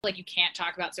Like, you can't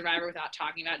talk about Survivor without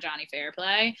talking about Johnny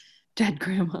Fairplay. Dead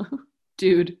grandma.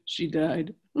 Dude, she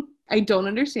died. I don't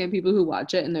understand people who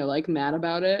watch it and they're like mad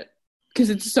about it because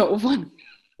it's so funny.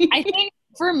 I think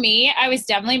for me, I was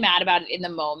definitely mad about it in the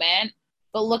moment.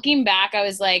 But looking back, I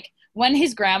was like, when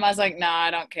his grandma's like, nah, I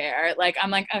don't care. Like,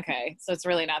 I'm like, okay, so it's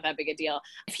really not that big a deal.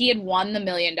 If he had won the $1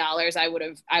 million, I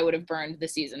would have burned the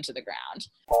season to the ground.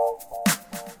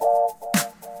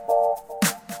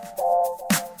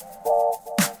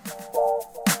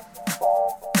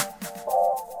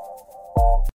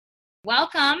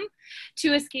 Welcome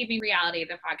to Escaping Reality,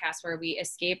 the podcast where we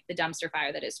escape the dumpster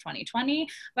fire that is 2020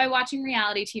 by watching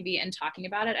reality TV and talking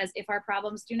about it as if our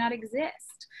problems do not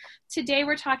exist. Today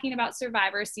we're talking about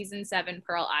Survivor Season 7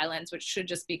 Pearl Islands, which should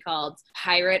just be called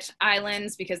Pirate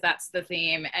Islands because that's the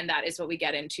theme and that is what we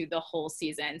get into the whole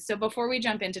season. So before we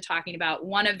jump into talking about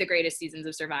one of the greatest seasons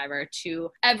of Survivor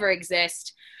to ever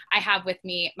exist, I have with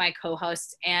me my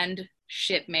co-hosts and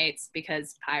shipmates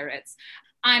because pirates.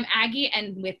 I'm Aggie,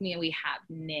 and with me we have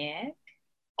Nick.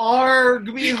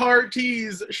 Arg me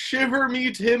hearties, shiver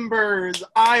me timbers,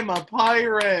 I'm a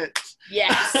pirate.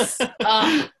 Yes.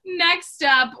 Next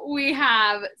up, we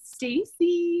have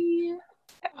Stacy.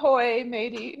 Ahoy,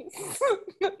 mateys.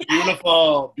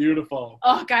 Beautiful, beautiful.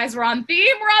 Oh, guys, we're on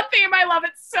theme. I love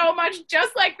it so much.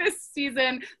 Just like this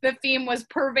season, the theme was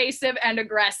pervasive and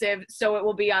aggressive, so it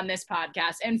will be on this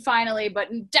podcast. And finally,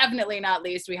 but definitely not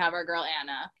least, we have our girl,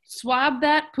 Anna. Swab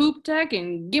that poop deck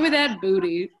and give me that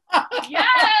booty.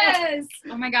 Yes!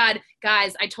 Oh my God.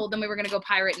 Guys, I told them we were going to go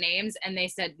pirate names and they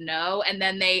said no. And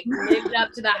then they lived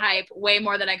up to the hype way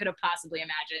more than I could have possibly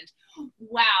imagined.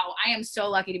 Wow. I am so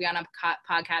lucky to be on a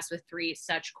podcast with three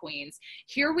such queens.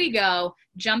 Here we go.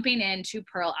 Jumping into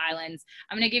Pearl Islands.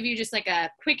 I'm going to give you just like a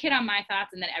quick hit on my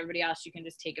thoughts and then everybody else, you can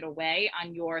just take it away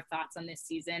on your thoughts on this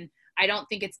season. I don't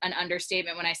think it's an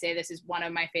understatement when I say this is one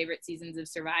of my favorite seasons of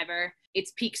Survivor.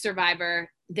 It's peak Survivor.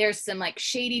 There's some like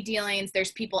shady dealings.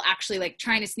 There's people actually like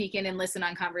trying to sneak in and listen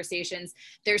on conversations.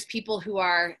 There's people who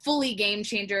are fully game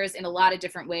changers in a lot of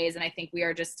different ways. And I think we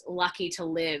are just lucky to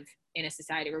live in a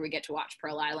society where we get to watch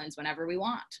Pearl Islands whenever we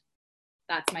want.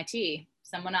 That's my tea.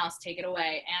 Someone else take it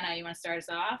away. Anna, you want to start us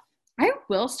off? I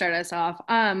will start us off.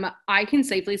 I can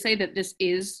safely say that this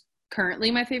is currently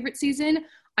my favorite season.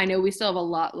 I know we still have a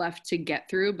lot left to get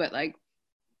through, but like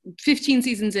 15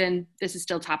 seasons in, this is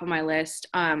still top of my list.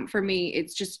 For me,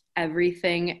 it's just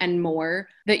everything and more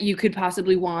that you could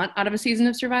possibly want out of a season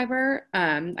of Survivor.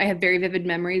 I have very vivid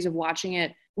memories of watching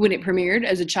it when it premiered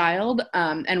as a child,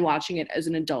 and watching it as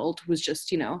an adult was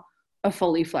just, you know, a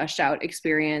fully fleshed out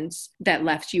experience that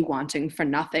left you wanting for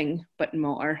nothing but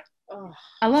more. Oh,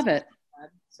 I love it.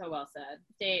 So well said.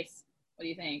 Stace, what do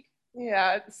you think?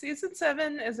 Yeah, season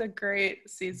 7 is a great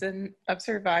season of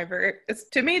Survivor. It's,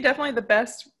 to me, definitely the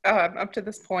best up to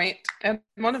this point, and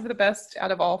one of the best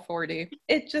out of all 40.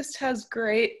 It just has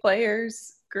great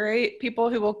players, great people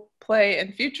who will play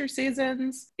in future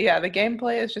seasons. Yeah, the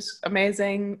gameplay is just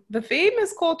amazing. The theme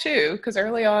is cool too, because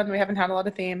early on we haven't had a lot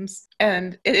of themes,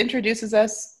 and it introduces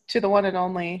us to the one and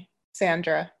only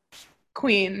Sandra,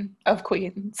 Queen of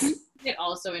Queens. It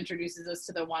also introduces us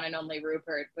to the one and only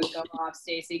Rupert. But go off,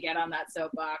 Stacy, get on that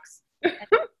soapbox.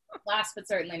 Last but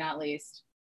certainly not least,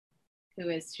 who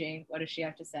is she? What does she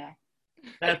have to say?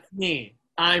 That's me.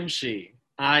 I'm she.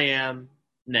 I am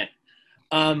Nick.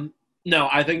 No,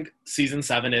 I think season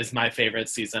 7 is my favorite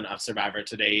season of Survivor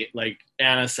to date. Like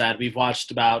Anna said, we've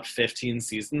watched about 15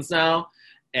 seasons now,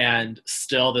 and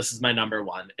still this is my number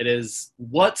one. It is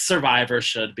what Survivor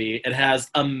should be. It has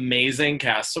amazing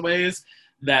castaways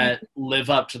that live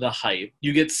up to the hype.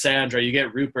 You get Sandra, you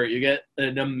get Rupert, you get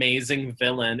an amazing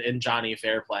villain in Johnny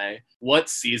Fairplay. What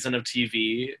season of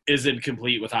TV isn't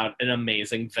complete without an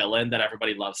amazing villain that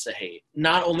everybody loves to hate?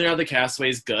 Not only are the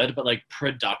castaways good, but like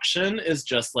production is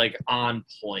just like on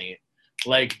point.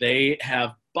 Like they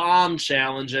have bomb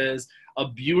challenges, a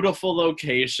beautiful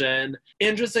location,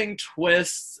 interesting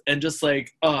twists, and just like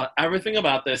everything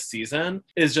about this season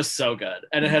is just so good.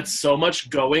 And it had so much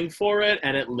going for it,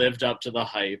 and it lived up to the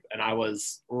hype, and I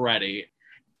was ready.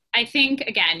 I think,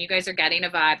 again, you guys are getting a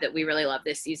vibe that we really love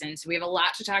this season. So we have a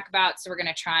lot to talk about, so we're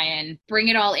going to try and bring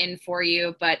it all in for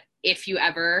you. But if you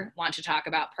ever want to talk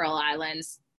about Pearl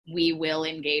Islands, we will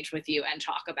engage with you and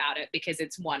talk about it because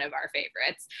it's one of our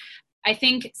favorites. I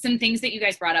think some things that you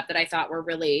guys brought up that I thought were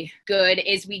really good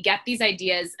is we get these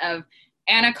ideas of,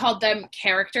 Anna called them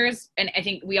characters, and I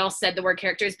think we all said the word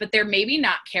characters, but they're maybe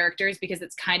not characters because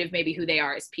it's kind of maybe who they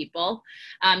are as people.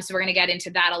 So we're going to get into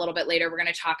that a little bit later. We're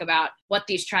going to talk about what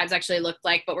these tribes actually looked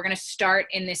like, but we're going to start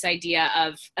in this idea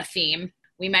of a theme.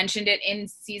 We mentioned it in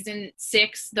season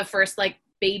 6, the first like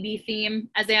baby theme,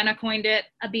 as Anna coined it,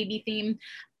 a baby theme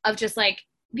of just like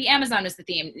the Amazon was the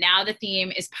theme. Now the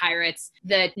theme is pirates.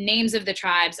 The names of the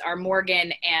tribes are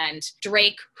Morgan and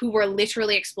Drake, who were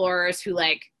literally explorers who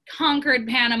like conquered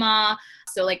Panama.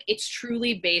 So like it's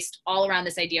truly based all around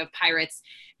this idea of pirates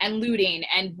and looting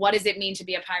and what does it mean to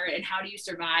be a pirate and how do you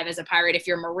survive as a pirate if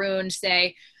you're marooned,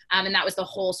 say. And that was the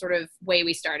whole sort of way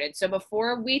we started. So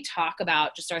before we talk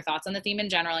about just our thoughts on the theme in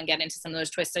general and get into some of those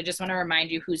twists, I just want to remind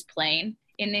you who's playing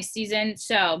in this season.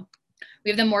 So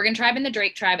we have the Morgan tribe and the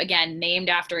Drake tribe, again, named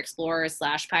after explorers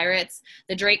 / pirates.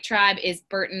 The Drake tribe is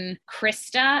Burton,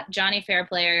 Krista, Johnny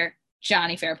Fairplay,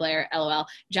 LOL,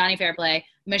 Johnny Fairplay,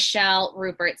 Michelle,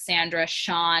 Rupert, Sandra,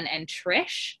 Sean, and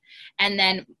Trish. And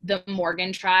then the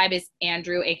Morgan tribe is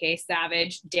Andrew, aka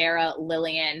Savage, Dara,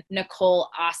 Lillian, Nicole,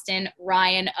 Austin,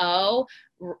 Ryan O,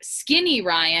 Skinny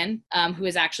Ryan, who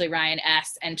is actually Ryan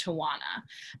S, and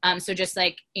Tawana. So just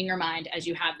like in your mind as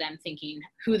you have them thinking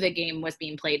who the game was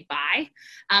being played by.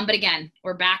 But again,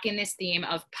 we're back in this theme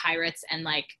of pirates, and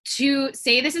like to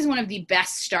say this is one of the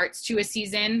best starts to a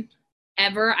season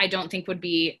ever, I don't think would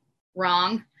be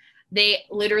wrong. They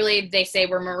say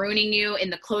we're marooning you in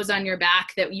the clothes on your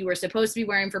back that you were supposed to be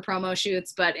wearing for promo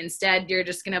shoots, but instead you're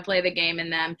just going to play the game in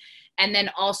them. And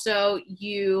then also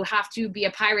you have to be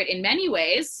a pirate in many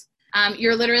ways.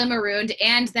 You're literally marooned.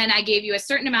 And then I gave you a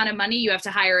certain amount of money. You have to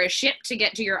hire a ship to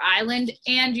get to your island,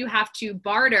 and you have to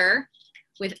barter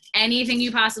with anything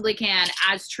you possibly can,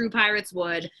 as true pirates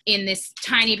would, in this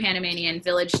tiny Panamanian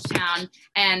village town.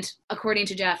 And according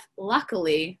to Jeff,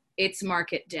 luckily, it's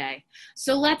market day.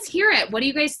 So let's hear it. What do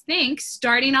you guys think?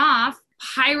 Starting off,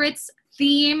 pirates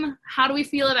theme. How do we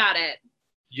feel about it?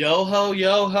 Yo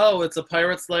ho, it's a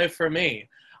pirate's life for me.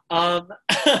 I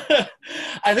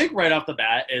think right off the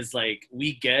bat is like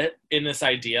we get in this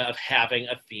idea of having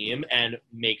a theme and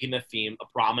making the theme a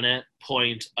prominent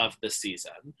point of the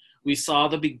season. We saw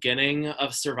the beginning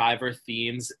of Survivor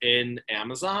themes in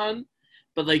Amazon,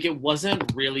 but like it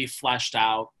wasn't really fleshed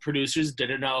out. Producers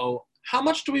didn't know how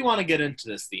much do we want to get into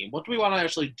this theme? What do we want to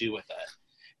actually do with it?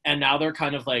 And now they're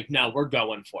kind of like, no, we're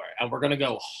going for it. And we're going to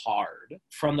go hard.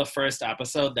 From the first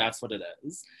episode, that's what it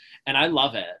is. And I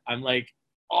love it. I'm like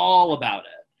all about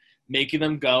it. Making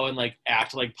them go and like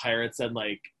act like pirates and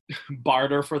like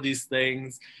barter for these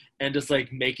things. And just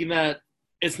like making that,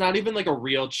 it's not even like a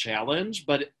real challenge,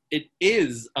 but it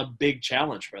is a big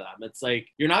challenge for them. It's like,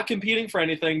 you're not competing for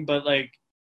anything, but like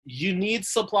you need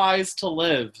supplies to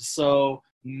live. So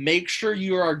make sure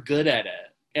you are good at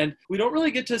it. And we don't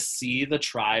really get to see the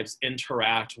tribes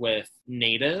interact with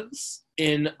natives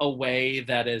in a way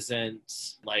that isn't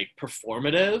like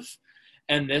performative.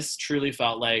 And this truly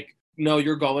felt like, no,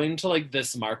 you're going to like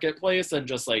this marketplace and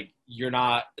just like, they're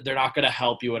not going to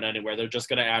help you in anywhere. They're just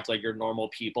going to act like you're normal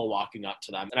people walking up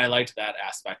to them. And I liked that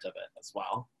aspect of it as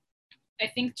well. I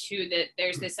think too that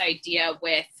there's this idea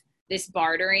with this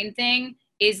bartering thing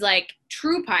is like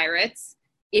true pirates.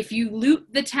 If you loot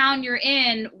the town you're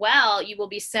in, well, you will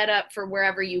be set up for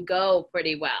wherever you go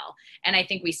pretty well. And I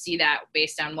think we see that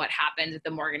based on what happens at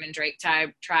the Morgan and Drake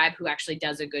tribe, who actually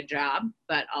does a good job,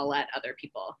 but I'll let other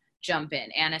people jump in.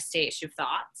 Anastasia,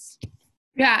 thoughts?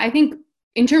 Yeah, I think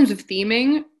in terms of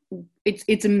theming,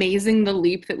 it's amazing the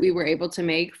leap that we were able to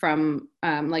make from,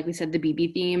 like we said, the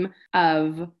BB theme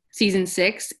of season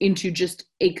 6 into just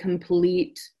a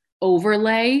complete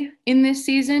overlay in this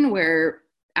season where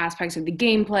aspects of the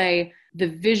gameplay, the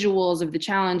visuals of the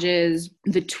challenges,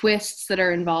 the twists that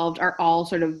are involved are all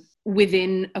sort of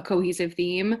within a cohesive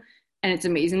theme. And it's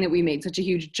amazing that we made such a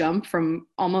huge jump from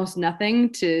almost nothing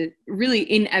to really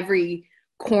in every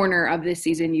corner of this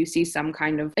season, you see some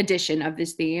kind of addition of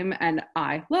this theme. And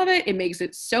I love it. It makes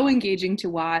it so engaging to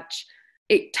watch.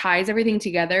 It ties everything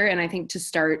together. And I think to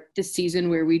start this season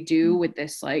where we do with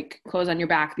this like clothes on your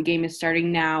back, the game is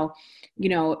starting now, you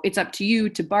know, it's up to you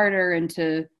to barter and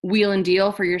to wheel and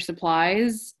deal for your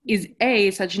supplies is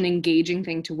such an engaging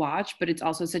thing to watch, but it's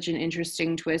also such an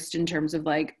interesting twist in terms of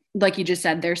like you just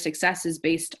said, their success is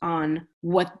based on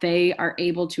what they are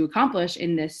able to accomplish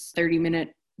in this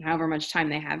 30-minute, however much time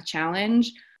they have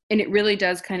challenge. And it really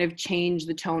does kind of change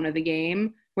the tone of the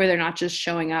game where they're not just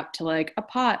showing up to like a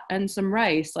pot and some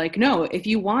rice. Like, no, if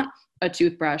you want a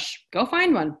toothbrush, go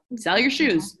find one, sell your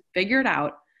shoes, figure it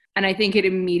out. And I think it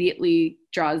immediately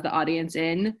draws the audience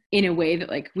in a way that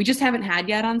like we just haven't had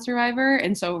yet on Survivor.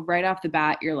 And so right off the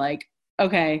bat, you're like,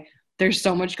 okay, there's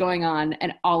so much going on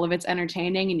and all of it's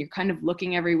entertaining and you're kind of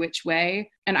looking every which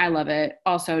way. And I love it.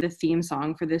 Also, the theme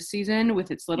song for this season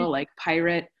with its little like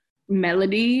pirate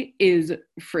melody is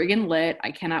friggin' lit.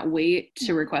 I cannot wait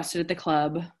to request it at the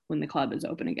club when the club is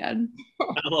open again.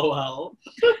 LOL.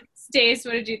 Stace,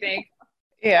 what did you think?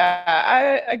 Yeah,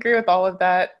 I agree with all of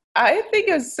that. I think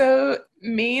it was so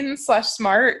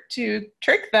mean/smart to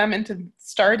trick them into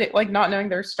starting, like not knowing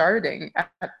they're starting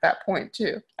at that point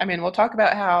too. I mean, we'll talk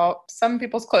about how some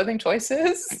people's clothing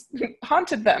choices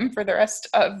haunted them for the rest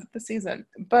of the season.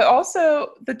 But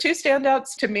also the two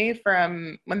standouts to me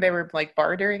from when they were like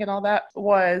bartering and all that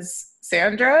was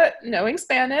Sandra knowing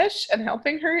Spanish and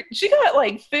helping her. She got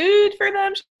like food for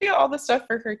them. She got all the stuff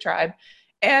for her tribe.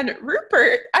 And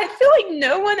Rupert, I feel like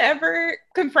no one ever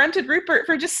confronted Rupert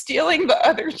for just stealing the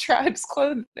other tribe's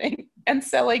clothing and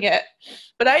selling it.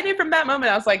 But I knew from that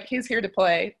moment, I was like, he's here to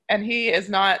play. And he is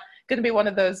not going to be one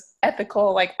of those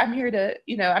ethical, like, I'm here to,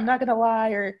 I'm not going to lie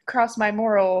or cross my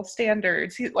moral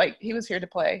standards. He was here to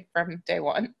play from day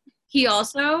one. He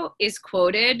also is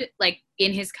quoted, like,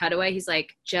 in his cutaway, he's like,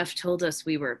 Jeff told us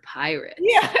we were pirates.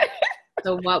 Yeah.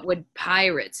 So what would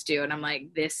pirates do? And I'm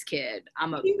like, this kid,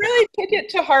 He really took it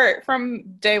to heart from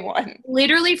day one.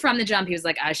 Literally from the jump, he was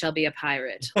like, I shall be a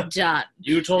pirate. Done.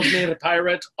 You told me to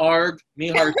pirate, arg, me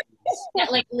heart. Yeah,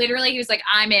 like literally he was like,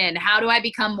 I'm in. How do I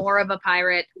become more of a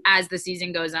pirate as the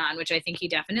season goes on? Which I think he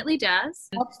definitely does.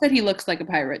 Helps that he looks like a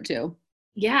pirate too.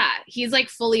 Yeah, he's like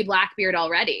fully Blackbeard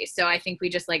already. So I think we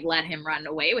just like let him run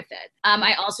away with it.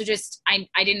 I also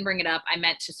I didn't bring it up. I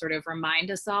meant to sort of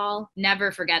remind us all,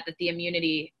 never forget that the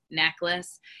immunity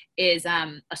necklace is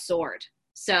a sword.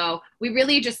 So we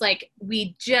really just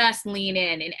lean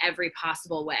in every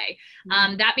possible way.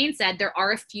 That being said, there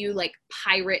are a few like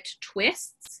pirate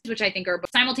twists, which I think are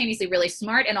simultaneously really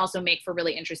smart and also make for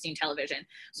really interesting television.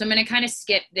 So I'm going to kind of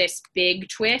skip this big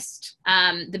twist,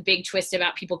 the big twist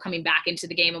about people coming back into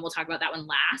the game, and we'll talk about that one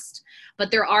last. But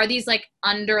there are these like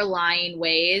underlying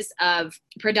ways of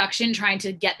production trying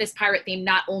to get this pirate theme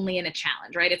not only in a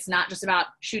challenge, right? It's not just about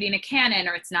shooting a cannon,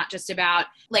 or it's not just about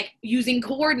like using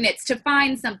coordinates to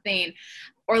find something,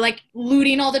 or like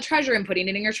looting all the treasure and putting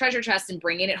it in your treasure chest and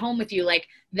bringing it home with you. Like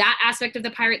that aspect of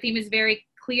the pirate theme is very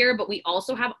clear, but we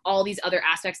also have all these other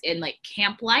aspects in like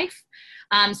camp life.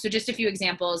 So just a few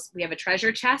examples. We have a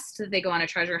treasure chest that they go on a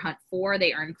treasure hunt for.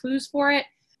 They earn clues for it.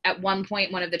 At one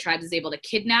point, one of the tribes is able to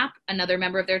kidnap another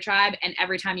member of their tribe, and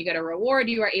every time you get a reward,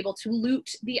 you are able to loot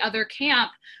the other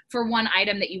camp for one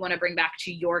item that you want to bring back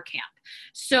to your camp.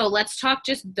 So let's talk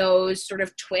just those sort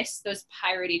of twists, those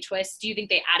piratey twists. Do you think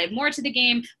they added more to the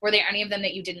game? Were there any of them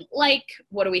that you didn't like?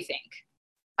 What do we think?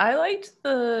 I liked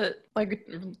the, like,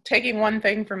 taking one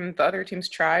thing from the other team's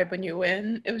tribe when you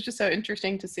win. It was just so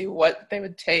interesting to see what they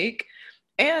would take.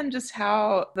 And just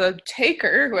how the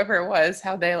taker, whoever it was,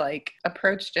 how they like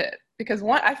approached it. Because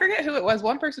I forget who it was.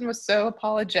 One person was so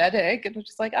apologetic and was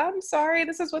just like, I'm sorry,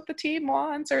 this is what the team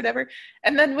wants or whatever.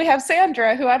 And then we have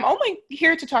Sandra, who I'm only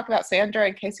here to talk about Sandra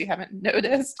in case you haven't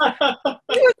noticed.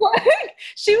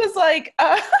 She was like,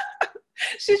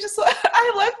 she's just like,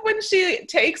 I love when she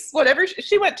takes whatever,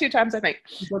 she went 2 times, I think.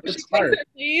 She takes her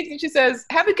leaves and she says,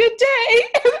 have a good day.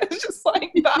 It's just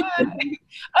like, bye.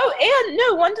 Oh, and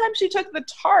no, one time she took the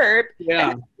tarp.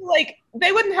 Yeah. And, like,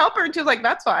 they wouldn't help her, and she was like,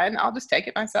 that's fine, I'll just take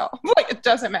it myself. Like, it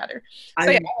doesn't matter.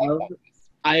 So,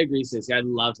 I agree, Stacey. I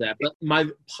love that. But my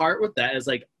part with that is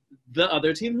like the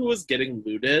other team who was getting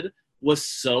looted was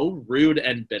so rude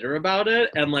and bitter about it.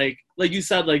 And like you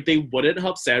said, like they wouldn't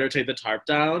help Sandra take the tarp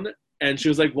down. And she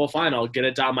was like, well, fine, I'll get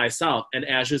it down myself. And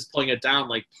as she was pulling it down,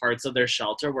 like parts of their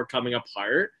shelter were coming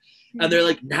apart. And they're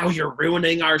like, now you're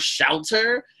ruining our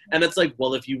shelter. And it's like,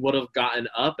 well, if you would have gotten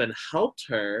up and helped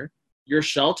her, your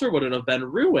shelter wouldn't have been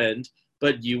ruined,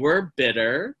 but you were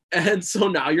bitter. And so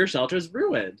now your shelter's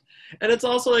ruined. And it's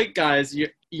also like, guys,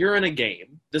 you're in a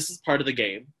game. This is part of the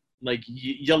game. Like,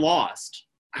 you lost.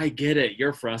 I get it.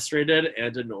 You're frustrated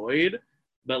and annoyed,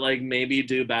 but like maybe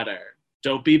do better.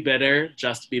 Don't be bitter,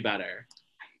 just be better.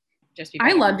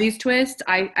 I love these twists.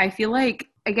 I feel like,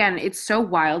 again, it's so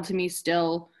wild to me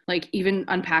still, like even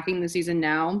unpacking the season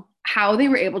now, how they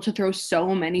were able to throw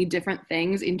so many different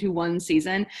things into one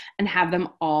season and have them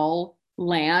all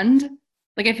land.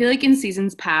 Like I feel like in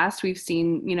seasons past, we've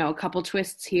seen, a couple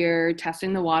twists here,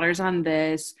 testing the waters on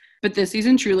this. But this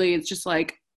season, truly, it's just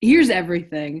like, here's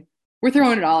everything. We're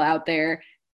throwing it all out there.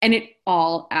 And it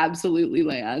all absolutely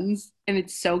lands. And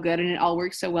it's so good and it all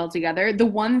works so well together. The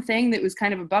one thing that was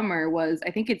kind of a bummer was,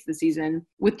 I think it's the season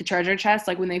with the treasure chest.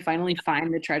 Like when they finally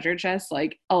find the treasure chest,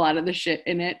 like a lot of the shit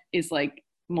in it is like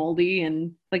moldy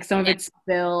and like some of it's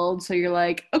spilled. So you're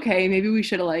like, okay, maybe we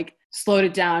should have like slowed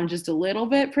it down just a little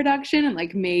bit, production, and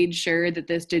like made sure that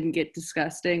this didn't get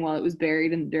disgusting while it was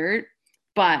buried in the dirt.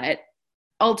 But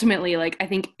ultimately, like I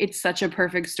think it's such a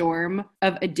perfect storm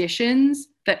of additions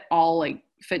that all like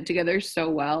fit together so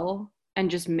well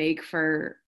and just make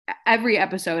for every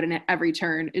episode and every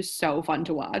turn is so fun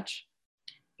to watch.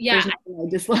 Yeah, There's nothing I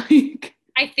dislike.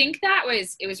 I think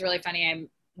it was really funny. I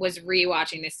was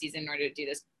rewatching this season in order to do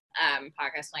this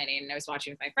podcast planning, and I was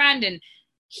watching with my friend, and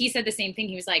he said the same thing.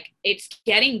 He was like, it's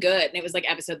getting good. And it was like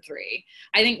episode 3.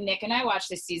 I think Nick and I watched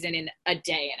this season in a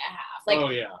day and a half. Like, oh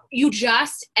yeah, you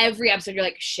just, every episode, you're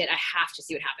like, shit, I have to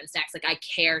see what happens next. Like, I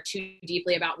care too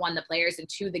deeply about, one, the players, and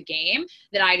 2, the game,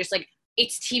 that I just like,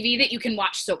 it's TV that you can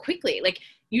watch so quickly. Like,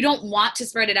 you don't want to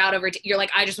spread it out over, you're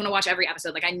like, I just want to watch every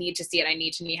episode. Like, I need to see it. I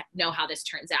need to know how this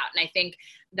turns out. And I think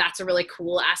that's a really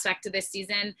cool aspect to this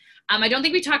season. I don't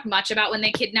think we talked much about when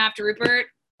they kidnapped Rupert,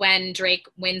 when Drake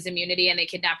wins immunity and they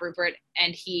kidnap Rupert,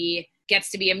 and he gets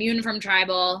to be immune from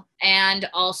tribal, and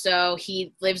also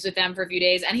he lives with them for a few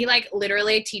days, and he like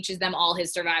literally teaches them all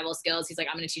his survival skills. He's like,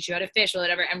 I'm going to teach you how to fish or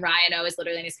whatever. And Ryan O is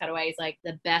literally in his cutaway, he's like,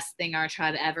 the best thing our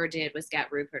tribe ever did was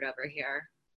get Rupert over here.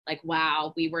 Like,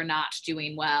 wow, we were not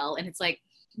doing well. And it's like,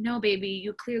 no, baby,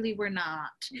 you clearly were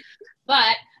not.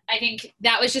 But I think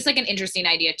that was just like an interesting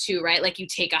idea too, right? Like, you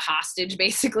take a hostage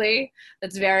basically.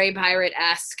 That's very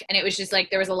pirate-esque. And it was just like,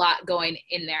 there was a lot going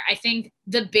in there. I think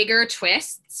the bigger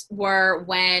twists were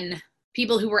when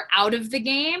people who were out of the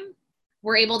game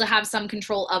were able to have some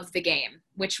control of the game,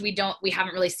 which we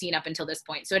haven't really seen up until this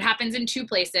point. So it happens in 2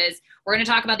 places. We're going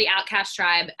to talk about the Outcast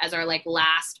tribe as our like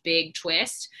last big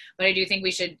twist, but I do think we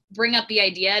should bring up the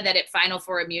idea that at Final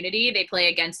Four immunity, they play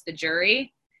against the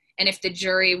jury. And if the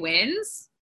jury wins,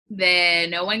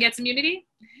 then no one gets immunity.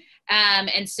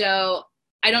 And so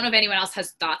I don't know if anyone else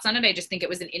has thoughts on it. I just think it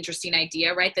was an interesting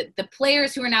idea, right? That the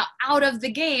players who are now out of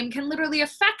the game can literally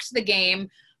affect the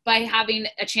game by having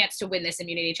a chance to win this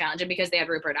immunity challenge. And because they had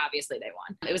Rupert, obviously they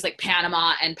won. It was like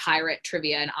Panama and pirate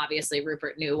trivia, and obviously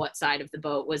Rupert knew what side of the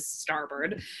boat was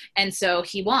starboard. And so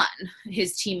he won.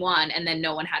 His team won, and then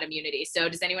no one had immunity. So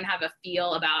does anyone have a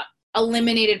feel about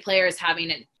eliminated players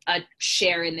having a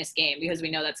share in this game? Because we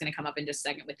know that's going to come up in just a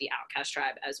second with the Outcast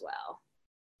tribe as well.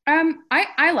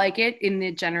 I like it in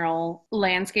the general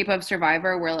landscape of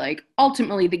Survivor, where like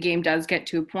ultimately the game does get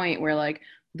to a point where like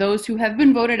those who have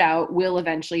been voted out will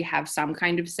eventually have some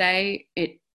kind of say,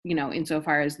 it, you know,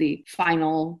 insofar as the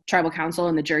final tribal council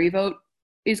and the jury vote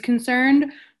is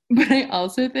concerned. But I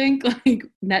also think, like,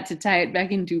 not to tie it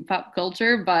back into pop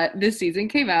culture, but this season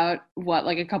came out,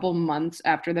 like a couple months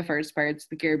after the first Pirates of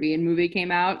the Caribbean movie came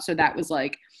out. So that was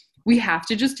like, we have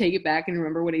to just take it back and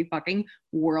remember what a fucking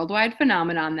worldwide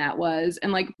phenomenon that was.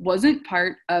 And like, wasn't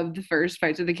part of the first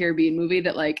Pirates of the Caribbean movie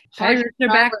that like, pirates are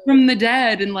back from the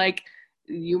dead, and like,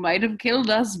 you might have killed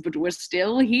us, but we're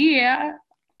still here.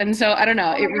 And so I don't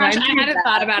know. Oh my gosh, I hadn't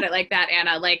thought about it like that,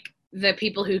 Anna. Like the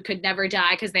people who could never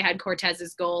die because they had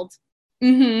Cortez's gold.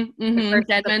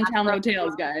 Dead men tell no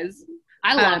tales, guys.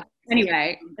 I love it.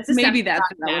 Anyway, maybe that's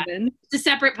relevant. It's a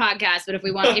separate podcast, but if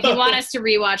you want us to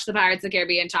rewatch the Pirates of the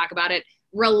Caribbean and talk about it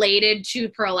related to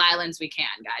Pearl Islands, we can,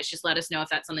 guys. Just let us know if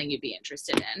that's something you'd be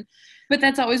interested in. But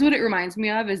that's always what it reminds me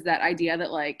of, is that idea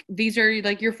that like these are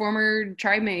like your former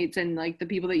tribe mates and like the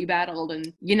people that you battled,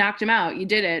 and you knocked them out, you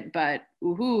did it, but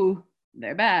woohoo,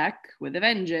 they're back with a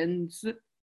vengeance.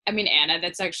 I mean, Anna,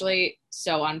 that's actually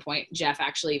so on point. Jeff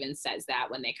actually even says that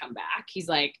when they come back. He's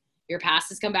like, your past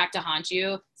has come back to haunt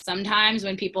you. Sometimes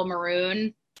when people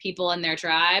maroon people in their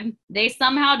tribe, they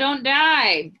somehow don't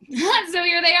die. So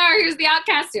here they are. Here's the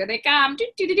Outcasts. Here they come.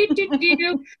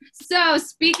 So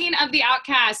speaking of the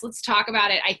Outcasts, let's talk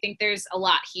about it. I think there's a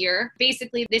lot here.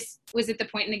 Basically, this was at the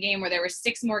point in the game where there were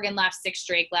 6 Morgan left, 6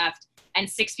 Drake left, and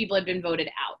 6 people had been voted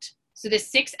out. So the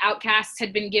 6 Outcasts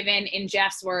had been given, in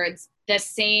Jeff's words, the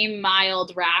same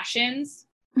mild rations.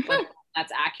 But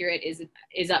that's accurate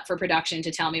is up for production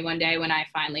to tell me one day when I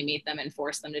finally meet them and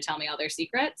force them to tell me all their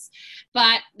secrets.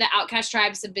 But the Outcast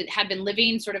tribes had been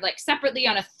living sort of like separately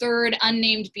on a third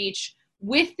unnamed beach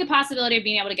with the possibility of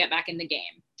being able to get back in the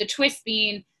game. The twist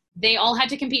being they all had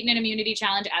to compete in an immunity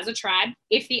challenge as a tribe.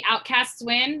 If the Outcasts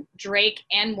win, Drake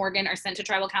and Morgan are sent to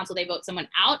tribal council. They vote someone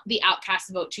out. The Outcasts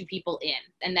vote 2 people in.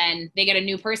 And then they get a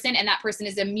new person, and that person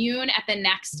is immune at the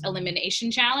next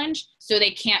elimination challenge. So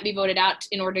they can't be voted out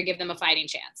in order to give them a fighting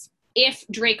chance. If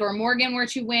Drake or Morgan were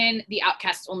to win, the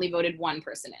Outcasts only voted 1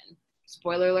 person in.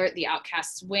 Spoiler alert, the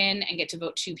Outcasts win and get to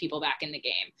vote 2 people back in the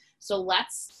game. So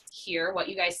let's hear what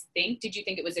you guys think. Did you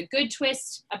think it was a good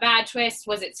twist, a bad twist?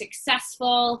 Was it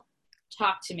successful?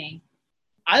 Talk to me.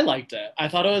 I liked it. I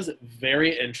thought it was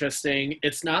very interesting.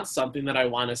 It's not something that I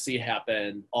want to see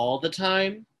happen all the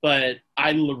time, but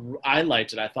I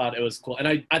liked it. I thought it was cool. And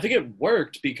I think it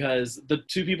worked because the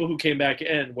 2 people who came back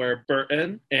in were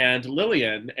Burton and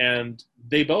Lillian, and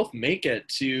they both make it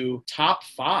to top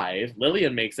 5.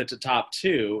 Lillian makes it to top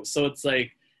 2. So it's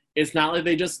like, it's not like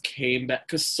they just came back,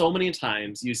 because so many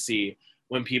times you see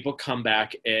when people come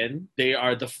back in, they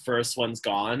are the first ones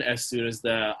gone as soon as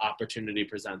the opportunity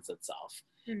presents itself.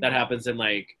 That happens in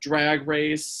like Drag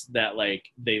Race, that like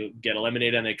they get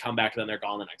eliminated and they come back and then they're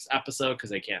gone the next episode because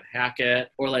they can't hack it,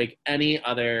 or like any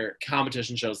other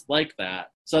competition shows like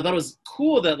that. So I thought it was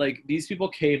cool that like these people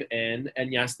came in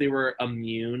and yes, they were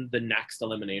immune the next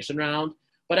elimination round,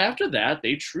 but after that,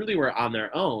 they truly were on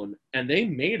their own and they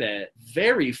made it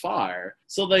very far.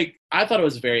 So like, I thought it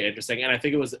was very interesting, and I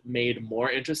think it was made more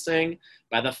interesting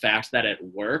by the fact that it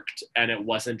worked and it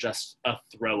wasn't just a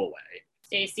throwaway.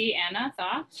 Stacey, Anna,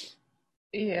 thoughts?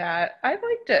 Yeah, I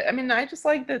liked it. I mean, I just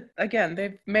like that, again,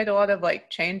 they've made a lot of like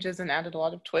changes and added a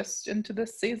lot of twists into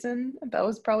this season. That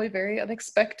was probably very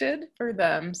unexpected for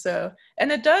them. So,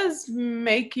 and it does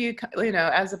make you, you know,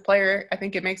 as a player, I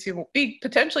think it makes you be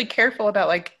potentially careful about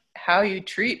like how you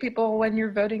treat people when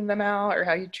you're voting them out, or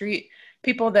how you treat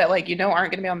people that like, you know,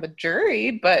 aren't going to be on the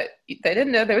jury, but they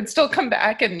didn't know they would still come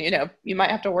back, and, you know, you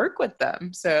might have to work with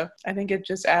them. So I think it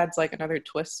just adds like another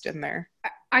twist in there.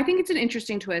 I think it's an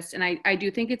interesting twist, and I do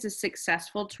think it's a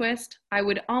successful twist. I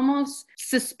would almost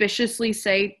suspiciously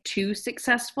say too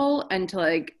successful, and to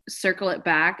like circle it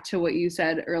back to what you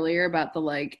said earlier about the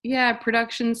like, yeah,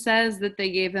 production says that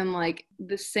they gave them like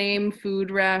the same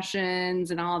food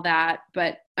rations and all that.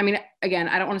 But I mean, again,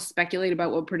 I don't want to speculate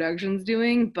about what production's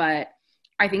doing, but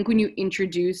I think when you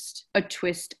introduced a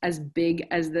twist as big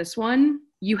as this one,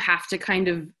 you have to kind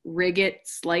of rig it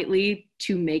slightly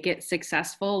to make it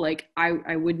successful. Like,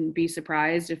 I wouldn't be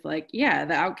surprised if, like, yeah,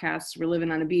 the outcasts were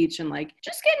living on a beach and, like,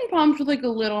 just getting pumped with, like, a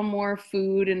little more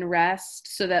food and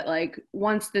rest so that, like,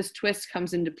 once this twist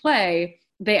comes into play,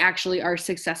 they actually are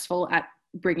successful at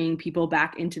bringing people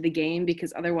back into the game,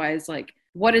 because otherwise, like,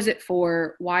 what is it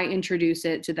for? Why introduce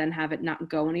it to then have it not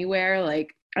go anywhere?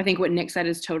 Like, I think what Nick said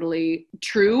is totally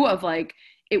true of, like,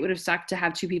 it would have sucked to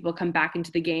have two people come back into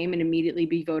the game and immediately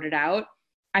be voted out.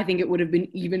 I think it would have been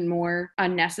even more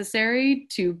unnecessary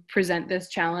to present this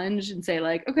challenge and say,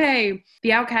 like, okay,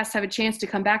 the outcasts have a chance to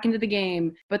come back into the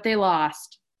game, but they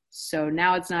lost, so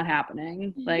now it's not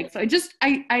happening. Like, so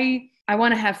I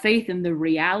want to have faith in the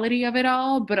reality of it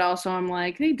all, but also I'm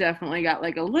like, they definitely got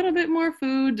like a little bit more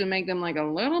food to make them like a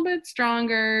little bit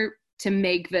stronger to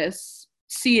make this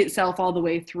see itself all the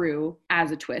way through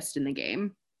as a twist in the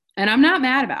game. And I'm not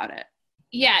mad about it.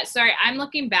 Yeah, sorry, I'm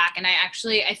looking back, and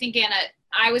I think, Anna,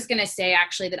 I was going to say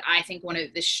actually that I think one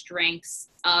of the strengths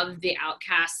of the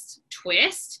Outcast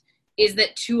twist is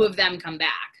that two of them come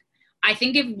back. I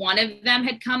think if one of them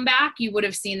had come back, you would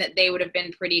have seen that they would have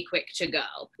been pretty quick to go.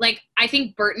 Like, I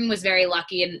think Burton was very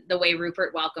lucky in the way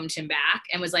Rupert welcomed him back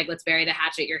and was like, let's bury the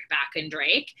hatchet, you're back in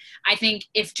Drake. I think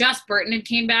if just Burton had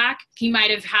came back, he might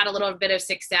have had a little bit of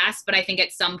success, but I think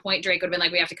at some point Drake would have been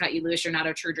like, we have to cut you loose, you're not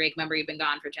a true Drake member, you've been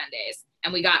gone for 10 days,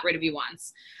 and we got rid of you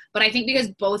once. But I think because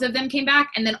both of them came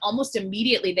back and then almost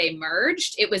immediately they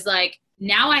merged, it was like,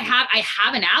 now I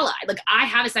have an ally. Like, I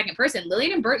have a second person.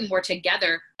 Lillian and Burton were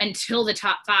together until the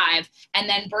top 5. And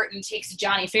then Burton takes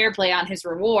Johnny Fairplay on his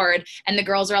reward. And the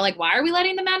girls are all like, why are we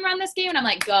letting the men run this game? And I'm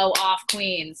like, go off,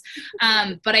 queens.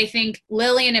 But I think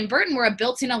Lillian and Burton were a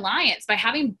built-in alliance. By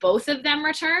having both of them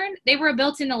return, they were a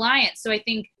built-in alliance. So I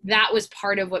think that was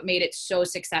part of what made it so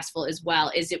successful as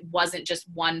well, is it wasn't just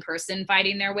one person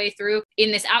fighting their way through.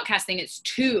 In this Outcast thing, it's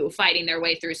two fighting their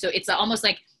way through. So it's almost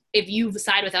like, if you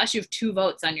side with us, you have 2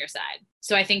 votes on your side.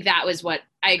 So I think that was what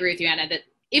I agree with you, Anna, that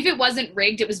if it wasn't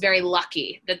rigged, it was very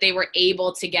lucky that they were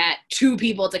able to get 2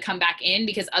 people to come back in,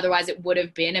 because otherwise it would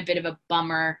have been a bit of a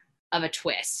bummer of a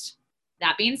twist.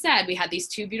 That being said, we had these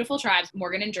 2 beautiful tribes,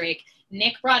 Morgan and Drake.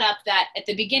 Nick brought up that at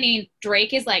the beginning,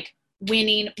 Drake is like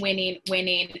winning.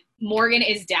 Morgan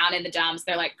is down in the dumps.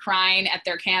 They're like crying at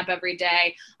their camp every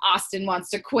day. Austin wants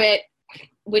to quit,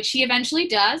 which he eventually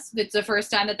does. It's the first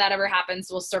time that ever happens.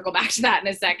 We'll circle back to that in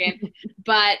a second.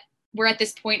 But we're at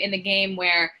this point in the game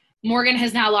where Morgan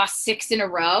has now lost 6 in a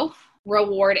row,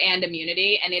 reward and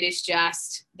immunity, and it is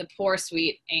just the poor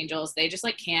sweet angels. They just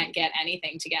like can't get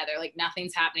anything together. Like,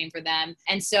 nothing's happening for them.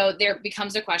 And so there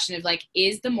becomes a question of like,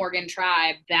 is the Morgan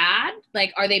tribe bad?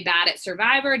 Like, are they bad at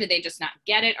Survivor? Did they just not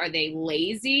get it? Are they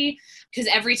lazy?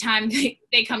 Because every time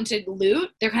they come to loot,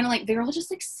 they're kind of like, they're all just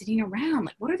like sitting around.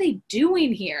 Like, what are they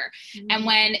doing here? Mm-hmm. And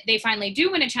when they finally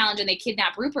do win a challenge and they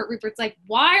kidnap Rupert, Rupert's like,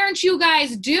 why aren't you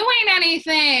guys doing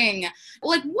anything?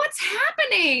 Like, what's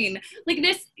happening? Like,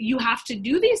 this, you have to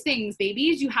do these things,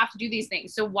 babies. You have to do these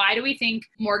things. So why do we think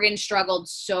Morgan struggled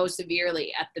so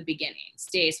severely at the beginning?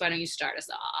 Stace, why don't you start us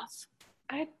off?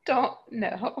 I don't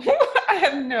know. I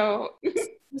have no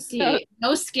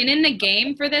skin in the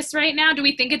game for this right now. Do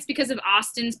we think it's because of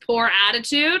Austin's poor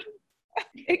attitude?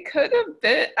 It could have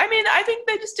been. I mean, I think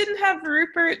they just didn't have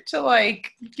Rupert to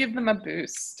like give them a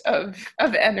boost of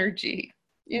energy.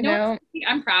 You know?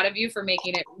 I'm proud of you for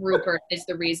making it Rupert is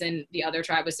the reason the other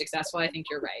tribe was successful. I think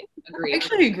you're right. I Agree.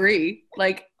 actually agree.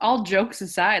 Like, all jokes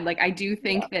aside, like, I do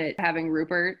think that having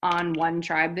Rupert on one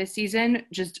tribe this season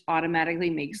just automatically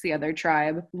makes the other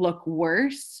tribe look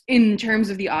worse in terms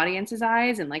of the audience's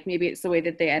eyes. And, like, maybe it's the way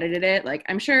that they edited it. Like,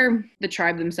 I'm sure the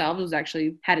tribe themselves was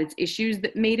actually had its issues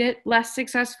that made it less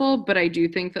successful. But I do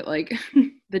think that, like,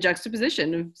 the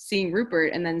juxtaposition of seeing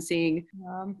Rupert and then seeing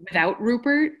without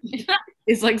Rupert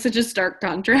is, like, such a stark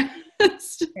contrast.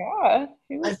 Yeah.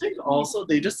 I think also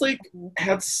they just like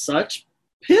had such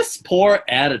piss poor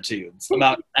attitudes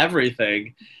about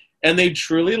everything, and they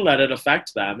truly let it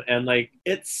affect them. And like,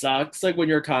 it sucks like when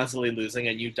you're constantly losing,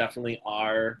 and you definitely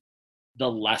are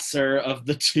the lesser of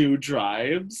the two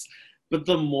tribes. But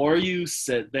the more you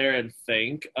sit there and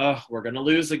think, oh, we're going to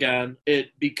lose again,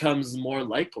 it becomes more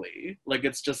likely. Like,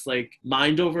 it's just like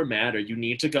mind over matter. You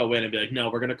need to go in and be like, no,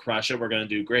 we're going to crush it. We're going to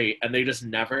do great. And they just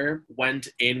never went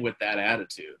in with that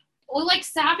attitude. Well, like,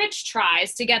 Savage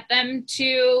tries to get them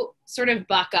to sort of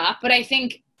buck up. But I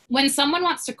think when someone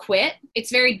wants to quit, it's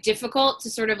very difficult to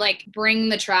sort of like bring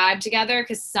the tribe together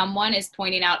because someone is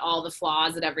pointing out all the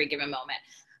flaws at every given moment.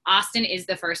 Austin is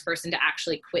the first person to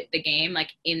actually quit the game,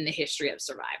 like, in the history of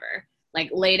Survivor.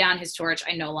 Like, lay down his torch,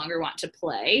 I no longer want to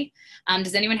play.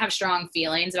 Does anyone have strong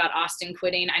feelings about Austin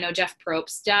quitting? I know Jeff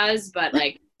Probst does, but,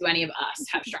 like, do any of us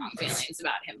have strong feelings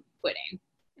about him quitting?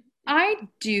 I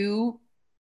do,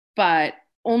 but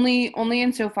only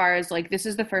insofar as, like, this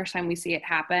is the first time we see it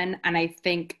happen. And I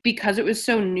think because it was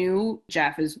so new,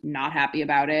 Jeff is not happy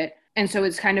about it. And so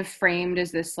it's kind of framed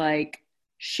as this, like,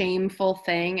 shameful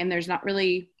thing, and there's not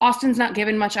really, Austin's not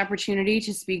given much opportunity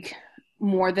to speak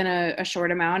more than a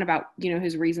short amount about, you know,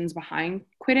 his reasons behind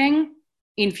quitting.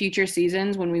 In future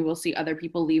seasons, when we will see other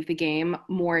people leave the game,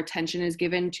 more attention is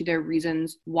given to their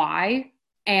reasons why.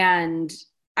 And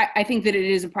I think that it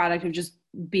is a product of just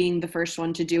being the first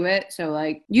one to do it. So,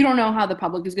 like, you don't know how the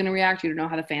public is going to react. You don't know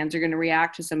how the fans are going to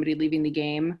react to somebody leaving the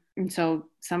game. And so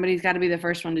somebody's got to be the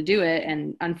first one to do it.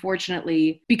 And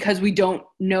unfortunately, because we don't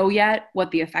know yet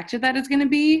what the effect of that is going to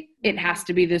be, it has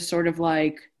to be this sort of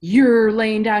like, you're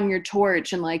laying down your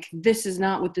torch and like, this is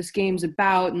not what this game's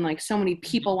about. And like, so many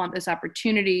people want this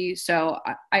opportunity. So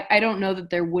I don't know that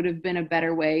there would have been a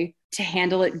better way to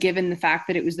handle it, given the fact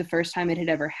that it was the first time it had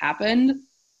ever happened.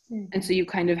 And so you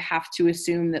kind of have to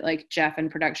assume that like Jeff and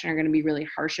production are going to be really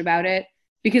harsh about it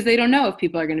because they don't know if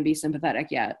people are going to be sympathetic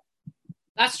yet.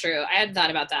 That's true. I hadn't thought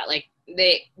about that. Like,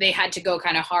 they had to go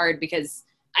kind of hard because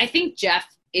I think Jeff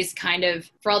is kind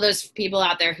of, for all those people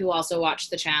out there who also watch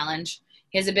the challenge,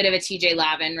 he has a bit of a TJ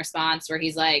Lavin response where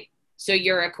he's like, so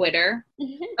you're a quitter?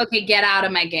 Okay, get out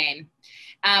of my game.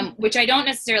 Which I don't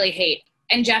necessarily hate.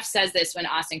 And Jeff says this when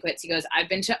Austin quits. He goes, I've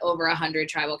been to over 100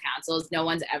 tribal councils. No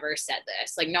one's ever said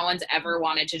this. Like, no one's ever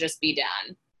wanted to just be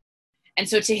done. And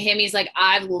so to him, he's like,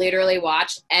 I've literally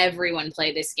watched everyone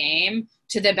play this game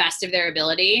to the best of their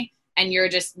ability, and you're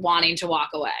just wanting to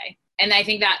walk away. And I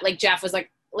think that, like, Jeff was like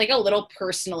a little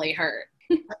personally hurt.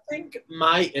 I think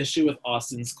my issue with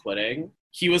Austin's quitting,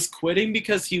 he was quitting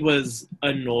because he was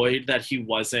annoyed that he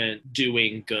wasn't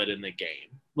doing good in the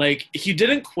game. Like, he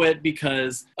didn't quit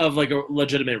because of, like, a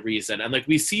legitimate reason. And, like,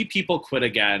 we see people quit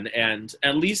again, and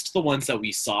at least the ones that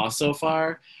we saw so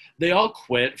far, they all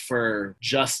quit for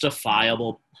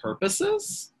justifiable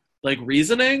purposes. Like,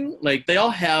 reasoning. Like, they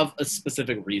all have a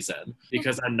specific reason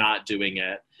because I'm not doing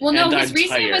it. Well, no, his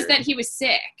reason was that he was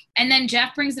sick. And then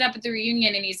Jeff brings it up at the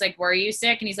reunion, and he's like, were you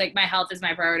sick? And he's like, my health is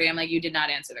my priority. I'm like, you did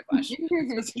not answer the question.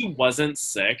 Because he wasn't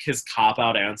sick, his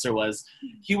cop-out answer was,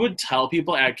 he would tell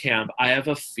people at camp, I have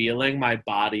a feeling my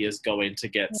body is going to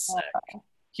get sick.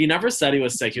 He never said he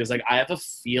was sick. He was like, I have a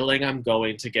feeling I'm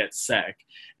going to get sick.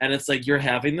 And it's like, you're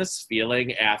having this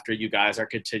feeling after you guys are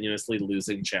continuously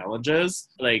losing challenges.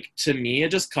 Like, to me, it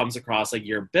just comes across like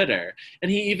you're bitter. And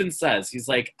he even says, he's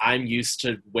like, I'm used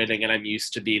to winning and I'm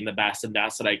used to being the best, and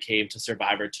that's what I came to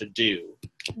Survivor to do.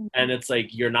 And it's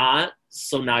like, you're not,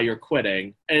 so now you're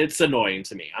quitting. And it's annoying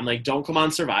to me. I'm like, don't come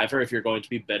on Survivor if you're going to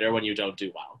be bitter when you don't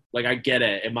do well. Like, I get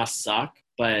it. It must suck,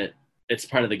 but it's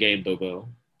part of the game, boo-boo.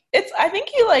 I think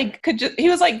he like he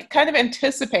was like kind of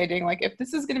anticipating, like, if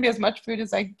this is going to be as much food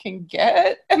as I can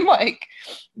get, and like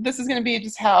this is going to be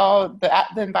just how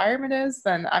the environment is,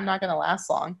 then I'm not going to last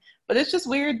long. But it's just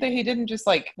weird that he didn't just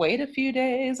like wait a few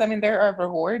days. I mean, there are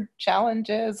reward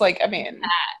challenges. Like, I mean,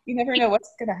 you never know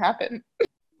what's going to happen.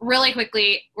 Really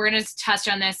quickly, we're going to touch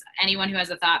on this. Anyone who has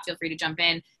a thought, feel free to jump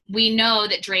in. We know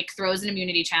that Drake throws an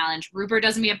immunity challenge. Rupert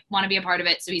doesn't want to be a part of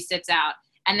it, so he sits out.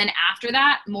 And then after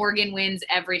that, Morgan wins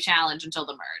every challenge until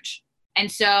the merge. And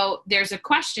so there's a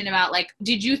question about, like,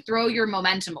 did you throw your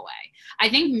momentum away? I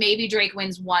think maybe Drake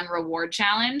wins one reward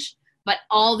challenge, but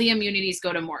all the immunities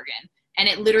go to Morgan. And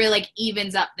it literally, like,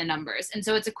 evens up the numbers. And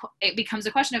so it becomes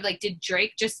a question of, like, did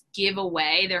Drake just give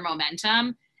away their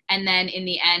momentum and then in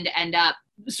the end up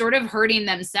sort of hurting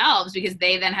themselves because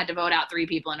they then had to vote out 3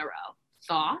 people in a row?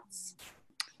 Thoughts?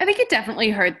 I think it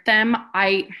definitely hurt them.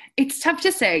 It's tough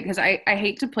to say because I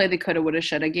hate to play the coulda, woulda,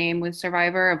 shoulda game with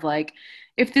Survivor of, like,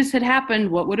 if this had happened,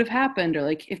 what would have happened? Or,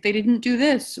 like, if they didn't do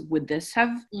this, would this have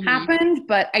happened?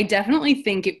 But I definitely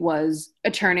think it was a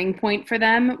turning point for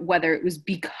them, whether it was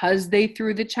because they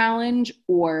threw the challenge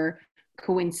or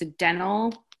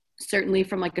coincidental. Certainly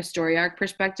from, like, a story arc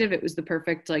perspective, it was the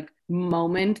perfect, like,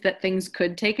 moment that things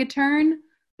could take a turn.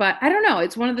 But I don't know.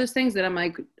 It's one of those things that I'm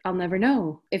like, I'll never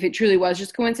know if it truly was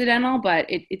just coincidental, but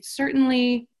it's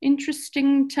certainly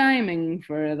interesting timing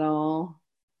for it all.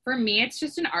 For me, it's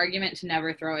just an argument to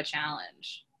never throw a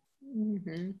challenge.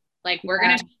 Mm-hmm. Like, we're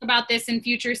going to talk about this in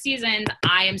future seasons.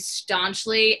 I am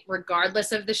staunchly,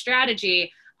 regardless of the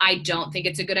strategy, I don't think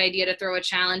it's a good idea to throw a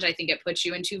challenge. I think it puts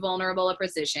you in too vulnerable a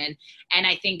position. And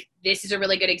I think this is a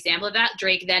really good example of that.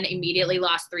 Drake then immediately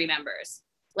lost 3 members.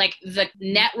 Like, the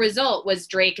net result was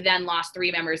Drake then lost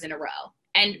 3 members in a row.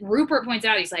 And Rupert points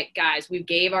out, he's like, guys, we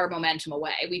gave our momentum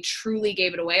away. We truly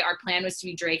gave it away. Our plan was to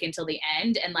be Drake until the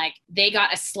end. And, like, they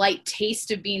got a slight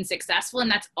taste of being successful. And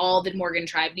that's all the Morgan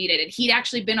tribe needed. And he'd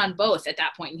actually been on both at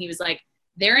that point. And he was like,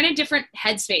 they're in a different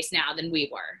headspace now than we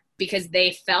were because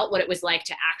they felt what it was like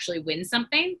to actually win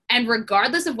something. And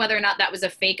regardless of whether or not that was a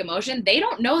fake emotion, they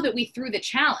don't know that we threw the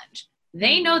challenge.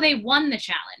 They know they won the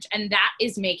challenge, and that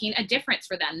is making a difference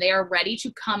for them. They are ready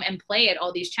to come and play at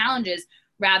all these challenges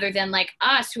rather than, like,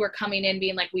 us who are coming in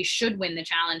being like, we should win the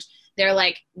challenge. They're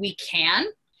like, we can,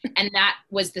 and that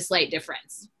was the slight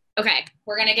difference. Okay,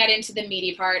 we're going to get into the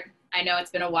meaty part. I know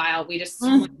it's been a while. We just say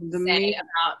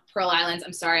about Pearl Islands.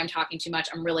 I'm sorry, I'm talking too much.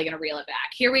 I'm really going to reel it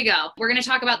back. Here we go. We're going to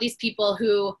talk about these people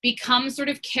who become sort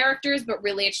of characters, but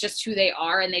really it's just who they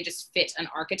are and they just fit an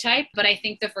archetype. But I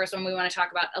think the first one we want to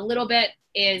talk about a little bit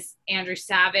is Andrew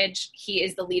Savage. He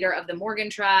is the leader of the Morgan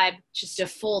tribe, just a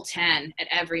full 10 at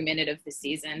every minute of the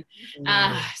season.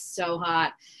 So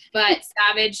hot. But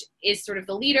Savage is sort of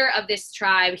the leader of this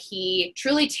tribe. He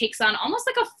truly takes on almost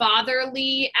like a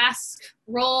fatherly-esque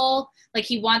role. Like,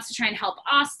 he wants to try and help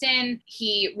Austin.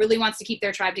 He really wants to keep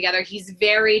their tribe together. He's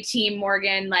very team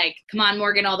Morgan, like, come on,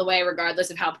 Morgan all the way, regardless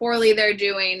of how poorly they're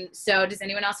doing. So does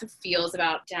anyone else have feels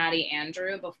about Daddy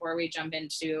Andrew before we jump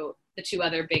into the 2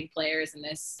 other big players in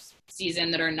this season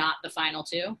that are not the final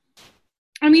 2?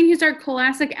 I mean, he's our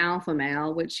classic alpha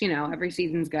male, which, you know, every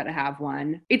season's got to have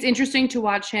one. It's interesting to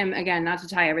watch him, again, not to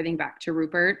tie everything back to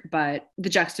Rupert, but the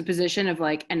juxtaposition of,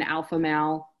 like, an alpha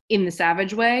male in the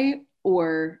Savage way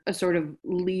or a sort of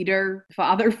leader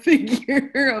father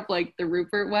figure of, like, the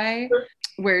Rupert way,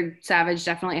 where Savage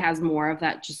definitely has more of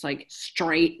that just, like,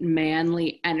 straight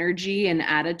manly energy and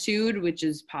attitude, which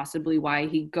is possibly why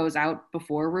he goes out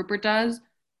before Rupert does.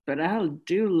 But I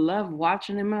do love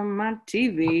watching him on my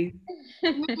TV.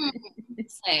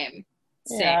 Same.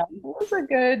 Yeah,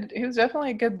 he was definitely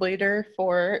a good leader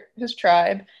for his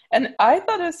tribe. And I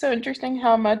thought it was so interesting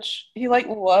how much he, like,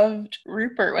 loved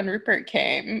Rupert when Rupert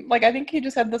came. Like, I think he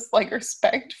just had this, like,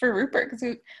 respect for Rupert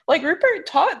because Rupert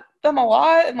taught them a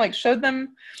lot and, like, showed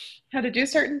them how to do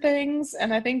certain things.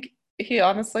 And I think he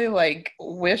honestly, like,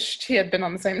 wished he had been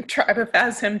on the same tribe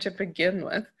as him to begin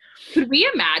with. Could we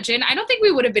imagine? I don't think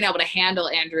we would have been able to handle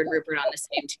Andrew and Rupert on the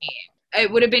same team. It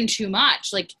would have been too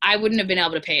much. Like, I wouldn't have been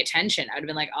able to pay attention. I would have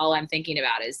been like, all I'm thinking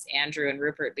about is Andrew and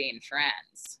Rupert being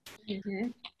friends. Mm-hmm.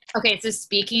 Okay, so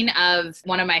speaking of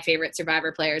one of my favorite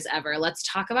Survivor players ever, let's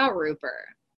talk about Rupert.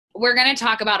 We're going to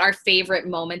talk about our favorite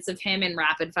moments of him in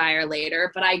Rapid Fire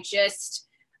later, but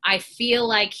I feel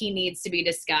like he needs to be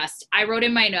discussed. I wrote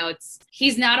in my notes,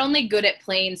 he's not only good at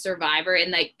playing Survivor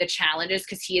and, like, the challenges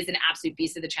because he is an absolute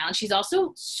beast of the challenge, he's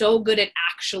also so good at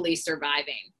actually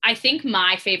surviving. I think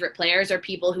my favorite players are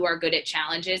people who are good at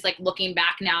challenges. Like, looking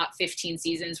back now at 15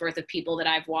 seasons worth of people that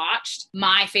I've watched,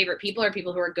 my favorite people are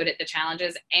people who are good at the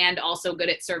challenges and also good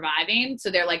at surviving. So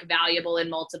they're, like, valuable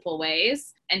in multiple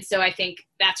ways. And so I think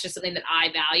that's just something that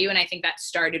I value. And I think that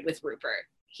started with Rupert.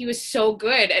 He was so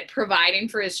good at providing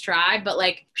for his tribe, but,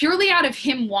 like, purely out of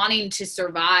him wanting to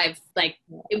survive. Like,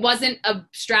 it wasn't a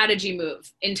strategy move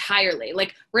entirely.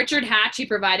 Like, Richard Hatch, he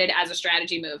provided as a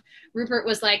strategy move. Rupert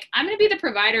was like, I'm going to be the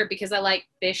provider because I like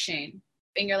fishing.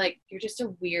 And you're like, you're just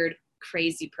a weird,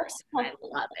 crazy person. I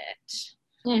love it.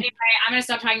 Anyway, I'm going to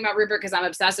stop talking about Rupert because I'm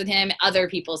obsessed with him. Other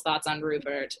people's thoughts on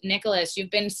Rupert. Nicholas, you've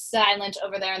been silent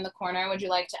over there in the corner. Would you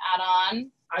like to add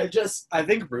on? I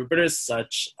think Rupert is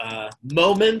such a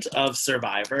moment of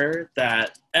Survivor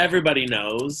that everybody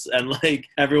knows, and like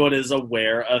everyone is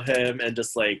aware of him, and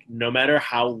just like no matter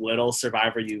how little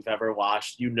Survivor you've ever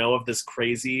watched, you know of this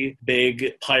crazy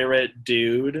big pirate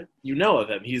dude. You know of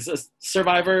him. He's a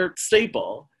Survivor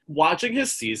staple. Watching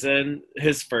his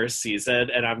first season,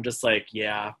 and I'm just like,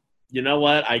 yeah, you know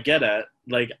what? I get it.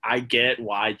 Like, I get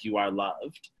why you are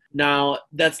loved. Now,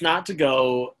 that's not to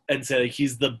go and say like,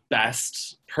 he's the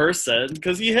best person,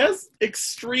 because he has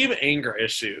extreme anger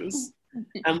issues.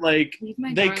 And like,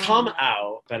 they come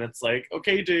out, and it's like,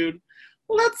 okay, dude,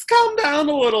 let's calm down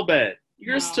a little bit.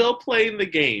 You're still playing the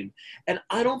game. And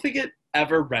I don't think it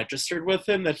ever registered with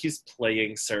him that he's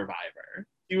playing Survivor.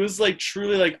 He was like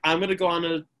truly like, I'm going to go on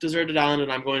a deserted island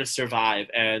and I'm going to survive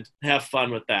and have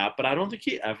fun with that. But I don't think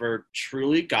he ever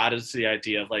truly got into the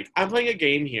idea of like, I'm playing a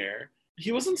game here.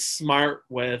 He wasn't smart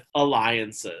with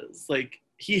alliances. Like,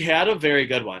 he had a very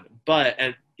good one,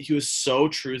 and he was so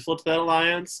truthful to that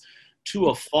alliance to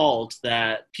a fault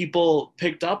that people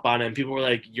picked up on him. People were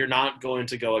like, you're not going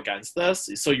to go against this,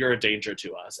 so you're a danger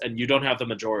to us, and you don't have the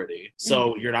majority.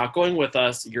 So you're not going with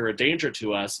us, you're a danger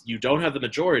to us, you don't have the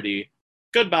majority,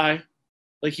 goodbye.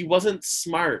 Like, he wasn't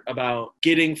smart about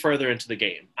getting further into the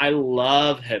game. I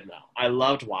love him, though. I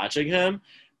loved watching him,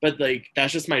 but like,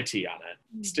 that's just my tea on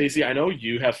it. Stacey, I know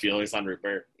you have feelings on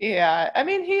Rupert. Yeah, I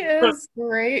mean, he is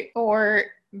great for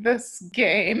this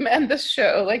game and this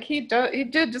show. Like, he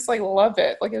did just like love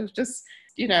it. Like, it was just,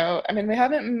 you know, I mean, we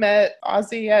haven't met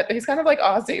Ozzy yet, but he's kind of like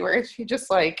Ozzy, where he just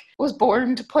like was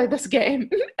born to play this game.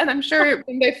 And I'm sure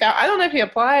when they found, I don't know if he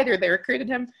applied or they recruited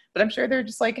him, but I'm sure they're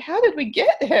just like, how did we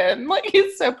get him? Like,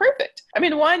 he's so perfect. I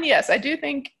mean, one, yes, I do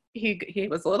think he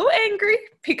was a little angry.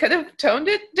 He could have toned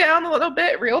it down a little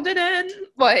bit, reeled it in.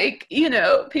 Like, you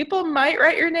know, people might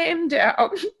write your name down.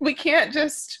 We can't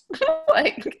just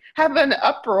like have an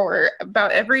uproar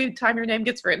about every time your name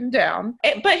gets written down.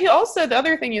 But he also, the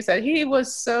other thing you said, he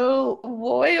was so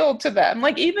loyal to them.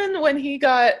 Like, even when he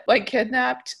got like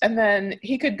kidnapped and then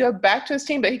he could go back to his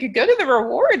team, but he could go to the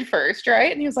reward first,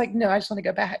 right? And he was like, no, I just want to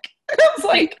go back. I was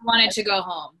like, he wanted to go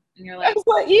home. And you're like, I was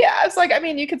like, yeah. I was like, I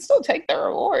mean, you could still take the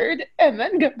reward and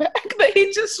then go back. But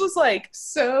he just was like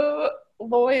so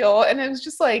loyal. And it was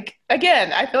just like,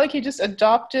 again, I feel like he just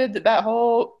adopted that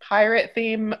whole pirate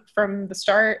theme from the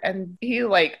start and he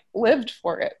like lived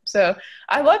for it. So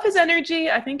I love his energy.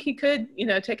 I think he could, you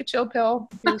know, take a chill pill.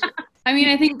 I mean,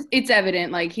 I think it's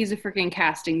evident, like, he's a freaking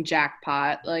casting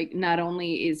jackpot. Like, not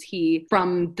only is he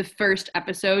from the first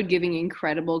episode giving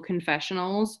incredible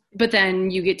confessionals, but then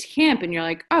you get to camp and you're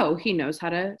like, oh, he knows how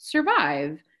to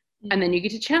survive. And then you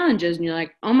get to challenges and you're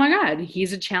like, oh my God,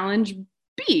 he's a challenge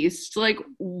beast. Like,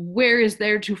 where is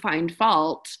there to find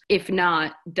fault if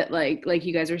not that, like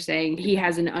you guys are saying, he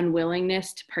has an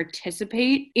unwillingness to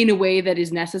participate in a way that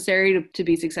is necessary to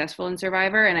be successful in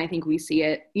Survivor. And I think we see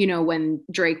it, you know, when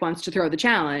Drake wants to throw the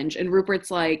challenge and Rupert's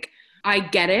like, I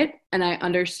get it, and I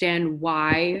understand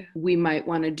why we might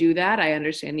want to do that. I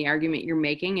understand the argument you're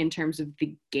making in terms of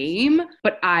the game,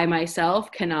 but I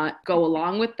myself cannot go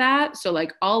along with that. So,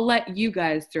 like, I'll let you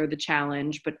guys throw the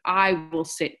challenge, but I will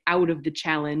sit out of the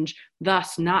challenge,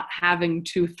 thus not having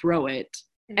to throw it.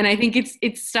 And I think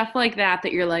it's stuff like that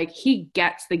you're like, he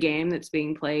gets the game that's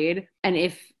being played. And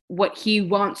if what he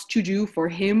wants to do for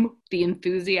him, the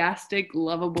enthusiastic,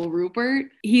 lovable Rupert,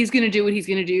 he's going to do what he's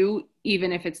going to do,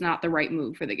 even if it's not the right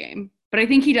move for the game. But I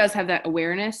think he does have that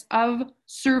awareness of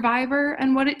Survivor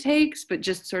and what it takes, but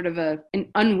just sort of an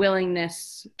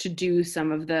unwillingness to do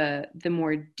some of the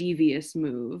more devious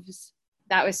moves.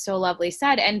 That was so lovely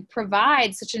said, and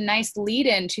provides such a nice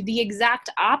lead-in to the exact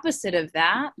opposite of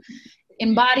that,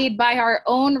 embodied by our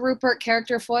own Rupert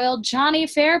character foil, Johnny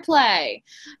Fairplay.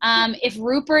 If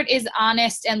Rupert is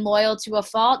honest and loyal to a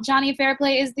fault, Johnny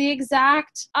Fairplay is the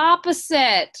exact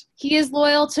opposite. He is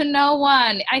loyal to no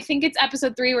one. I think it's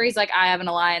episode 3 where he's like, I have an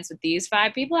alliance with these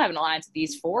 5 people, I have an alliance with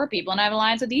these 4 people, and I have an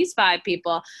alliance with these 5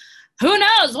 people. Who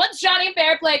knows? What's Johnny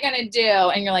Fairplay gonna do?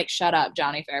 And you're like, shut up,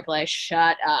 Johnny Fairplay,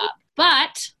 shut up.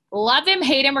 But love him,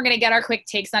 hate him, we're going to get our quick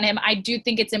takes on him. I do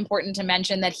think it's important to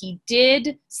mention that he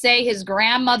did say his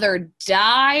grandmother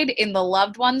died in the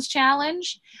Loved Ones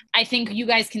Challenge. I think you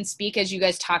guys can speak as you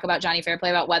guys talk about Johnny Fairplay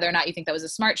about whether or not you think that was a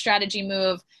smart strategy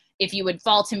move, if you would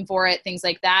fault him for it, things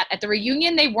like that. At the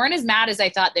reunion, they weren't as mad as I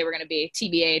thought they were going to be,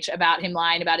 TBH, about him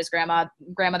lying about his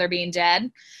grandmother being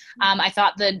dead. I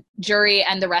thought the jury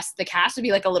and the rest of the cast would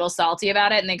be like a little salty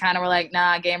about it, and they kind of were like,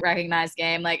 nah, game recognized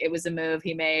game. Like, it was a move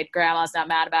he made. Grandma's not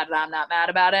mad about it. I'm not mad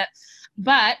about it.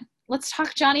 But let's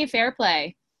talk Johnny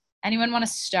Fairplay. Anyone want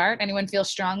to start? Anyone feel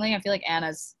strongly? I feel like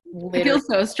Anna's I feel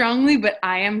so strongly, but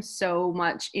I am so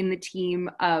much in the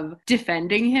team of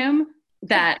defending him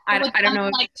that I don't know.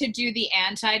 Like to do the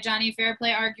anti-Johnny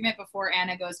Fairplay argument before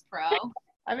Anna goes pro.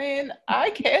 I mean, I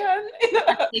can.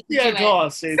 Yeah, go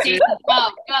on, Stacey.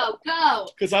 Go.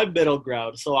 Because I'm middle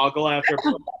ground, so I'll go after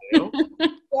you.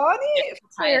 Johnny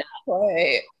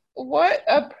Fairplay, what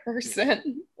a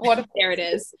person. There it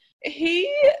is.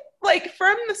 He, like,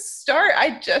 from the start,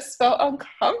 I just felt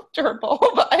uncomfortable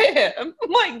by him.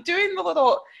 Like, doing the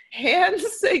little hand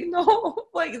signal,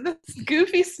 like, this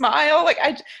goofy smile. Like,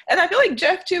 and I feel like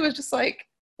Jeff, too, was just like,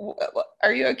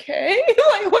 are you okay?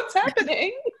 Like, what's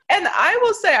happening? And I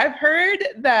will say, I've heard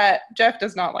that Jeff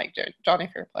does not like Johnny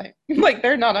Fairplay. Like,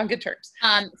 they're not on good terms.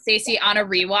 Stacey, on a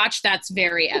rewatch, that's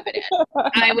very evident.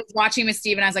 I was watching with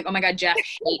Steve, and I was like, oh my God, Jeff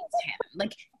hates him.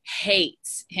 Like,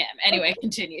 hates him. Anyway,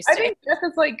 continues. I think Jeff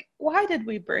is like, why did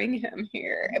we bring him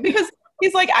here? Because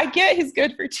he's like, I get he's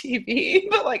good for TV,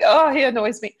 but like, oh, he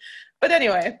annoys me. But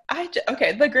anyway,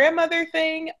 okay, the grandmother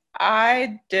thing,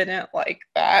 I didn't like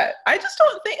that. I just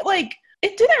don't think, like,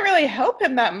 it didn't really help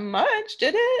him that much,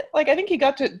 did it? Like, I think he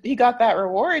got that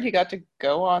reward. He got to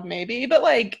go on maybe, but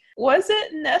like, was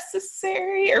it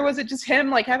necessary, or was it just him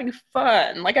like having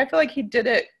fun? Like, I feel like he did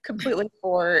it completely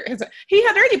he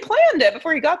had already planned it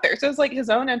before he got there. So it was like his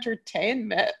own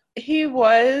entertainment. He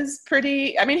was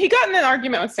pretty, I mean, he got in an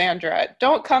argument with Sandra.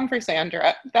 Don't come for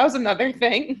Sandra. That was another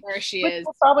thing. There she is.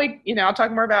 We'll probably, I'll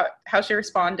talk more about how she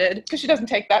responded because she doesn't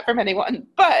take that from anyone.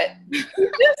 But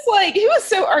he was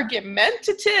so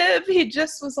argumentative. He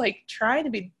just was like trying to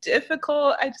be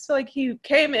difficult. I just feel like he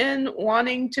came in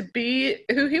wanting to be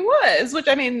who he was, which,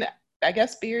 I mean, I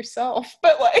guess be yourself,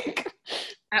 but like.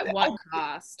 At what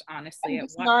cost, honestly? I'm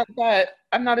not a fan.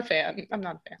 I'm not a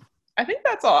fan. I think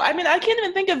that's all. I mean, I can't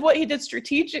even think of what he did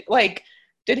strategic. Like,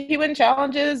 did he win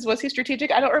challenges? Was he strategic?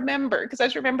 I don't remember, because I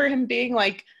just remember him being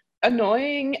like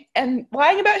annoying and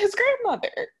lying about his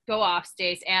grandmother. Go off,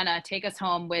 Stace. Anna, take us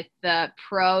home with the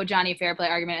pro Johnny Fairplay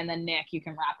argument, and then Nick, you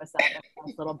can wrap us up with a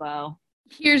nice little bow.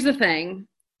 Here's the thing.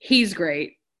 He's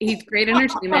great. He's great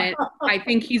entertainment. I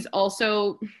think he's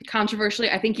also, controversially,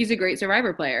 I think he's a great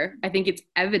Survivor player. I think it's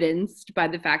evidenced by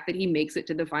the fact that he makes it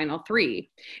to the final 3.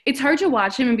 It's hard to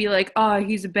watch him and be like, oh,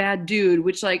 he's a bad dude,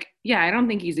 which, like, yeah, I don't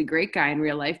think he's a great guy in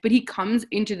real life, but he comes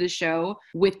into the show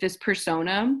with this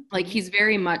persona. Like, he's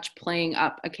very much playing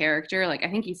up a character. Like, I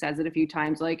think he says it a few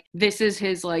times, like, this is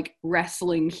his, like,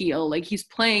 wrestling heel. Like, he's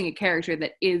playing a character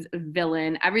that is a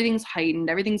villain. Everything's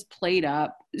heightened. Everything's played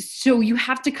up. So you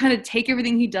have to kind of take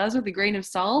everything he does with a grain of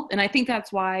salt. And I think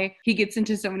that's why he gets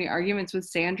into so many arguments with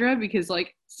Sandra, because,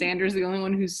 like, Sandra's the only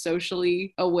one who's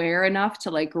socially aware enough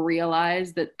to, like,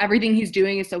 realize that everything he's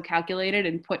doing is so calculated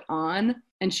and put on,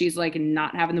 and she's, like,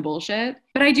 not having the bullshit.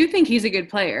 But I do think he's a good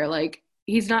player. Like,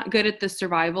 he's not good at the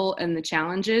survival and the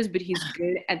challenges, but he's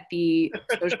good at the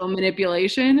social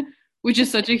manipulation, which is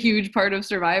such a huge part of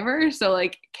Survivor. So,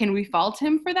 like, can we fault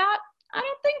him for that? I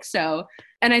don't think so.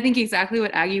 And I think exactly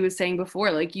what Aggie was saying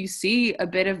before, like, you see a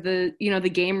bit of the, the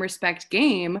game respect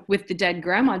game with the dead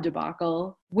grandma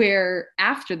debacle, where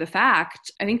after the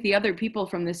fact, I think the other people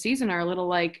from this season are a little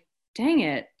like, dang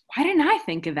it, why didn't I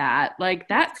think of that? Like,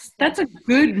 that's a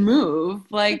good move.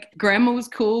 Like, grandma was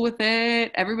cool with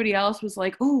it. Everybody else was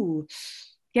like, ooh,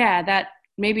 yeah, that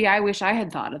maybe I wish I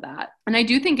had thought of that. And I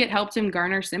do think it helped him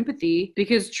garner sympathy,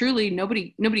 because truly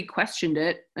nobody questioned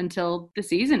it until the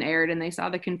season aired and they saw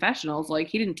the confessionals. Like,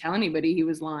 he didn't tell anybody he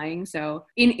was lying. So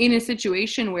in a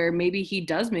situation where maybe he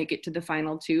does make it to the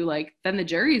final 2, like, then the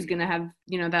jury is going to have,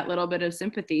 that little bit of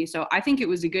sympathy. So I think it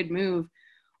was a good move.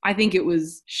 I think it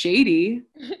was shady,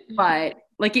 but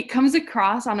like, it comes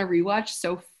across on a rewatch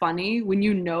so funny when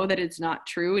you know that it's not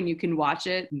true and you can watch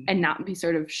it and not be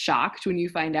sort of shocked when you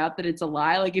find out that it's a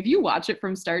lie. Like, if you watch it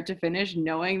from start to finish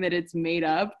knowing that it's made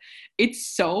up,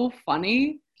 it's so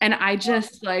funny. And I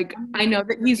just, like, I know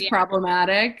that he's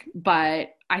problematic, but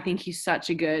I think he's such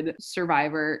a good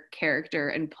Survivor character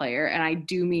and player. And I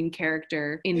do mean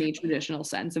character in the traditional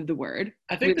sense of the word.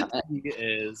 I think the key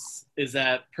is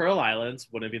that Pearl Islands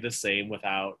wouldn't be the same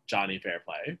without Johnny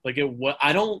Fairplay. Like,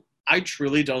 I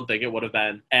truly don't think it would have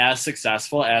been as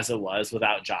successful as it was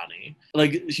without Johnny.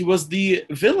 Like, he was the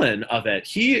villain of it.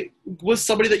 He was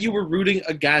somebody that you were rooting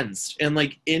against. And,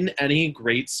 like, in any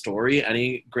great story,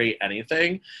 any great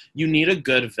anything, you need a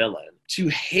good villain to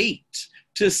hate,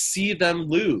 to see them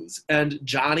lose. And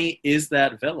Johnny is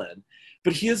that villain.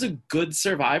 But he is a good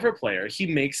Survivor player. He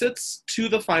makes it to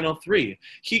the final 3.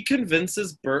 He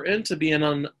convinces Burton to be in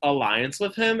an alliance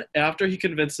with him after he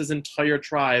convinced his entire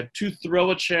tribe to throw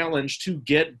a challenge to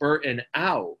get Burton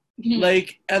out.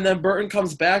 Like, and then Burton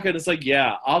comes back and it's like,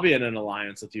 yeah, I'll be in an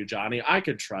alliance with you, Johnny. I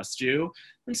could trust you.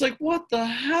 And it's like, what the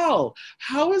hell?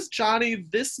 How is Johnny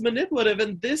this manipulative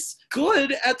and this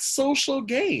good at social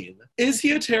gain? Is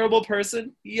he a terrible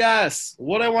person? Yes.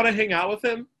 Would I want to hang out with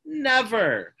him?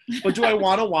 Never. But do I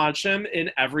want to watch him in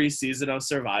every season of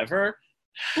Survivor?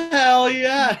 Hell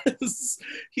yes.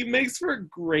 He makes for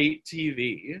great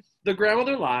TV. The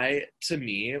grandmother lie to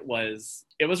me was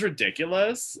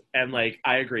ridiculous. And like,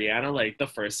 I agree, Anna, like the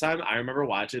first time I remember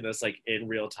watching this like in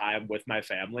real time with my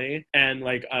family and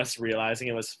like us realizing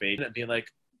it was fake and being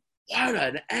like, what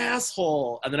an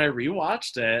asshole. And then I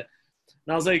rewatched it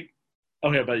and I was like,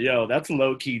 okay, but yo, that's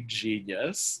low-key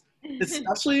genius.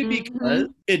 Especially because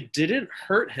it didn't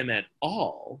hurt him at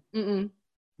all.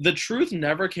 The truth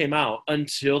never came out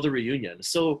until the reunion.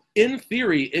 So in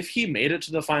theory, if he made it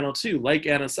to the final two, like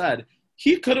Anna said,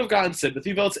 he could have gotten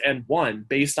sympathy votes and won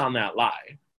based on that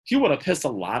lie. He would have pissed a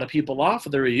lot of people off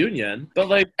at the reunion. But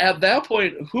like at that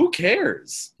point, who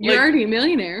cares? You're like, already a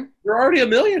millionaire. You're already a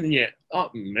millionaire. Oh,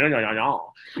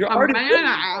 you're already a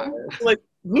millionaire. Like,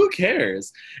 who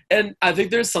cares? And I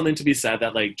think there's something to be said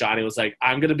that like Johnny was like,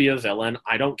 I'm gonna be a villain.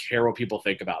 I don't care what people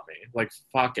think about me. Like,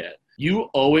 fuck it. You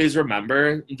always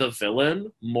remember the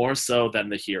villain more so than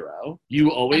the hero.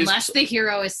 You always, unless the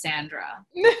hero is Sandra.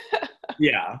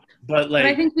 Yeah, but like, but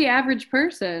I think the average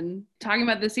person talking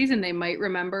about this season, they might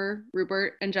remember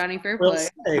Rupert and Johnny Fairplay.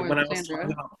 When I was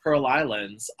talking about Pearl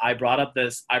Islands, I brought up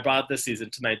this season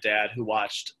to my dad, who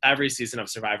watched every season of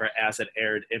Survivor as it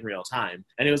aired in real time,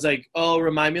 and he was like, "Oh,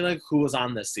 remind me like who was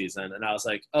on this season?" And I was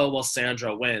like, "Oh, well,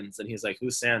 Sandra wins," and he's like,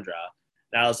 "Who's Sandra?"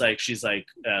 And I was like, she's like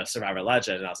a Survivor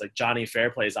legend. And I was like, Johnny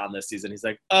Fairplay's on this season. He's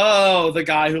like, oh, the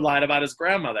guy who lied about his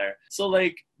grandmother. So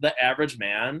like the average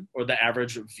man or the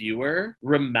average viewer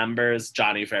remembers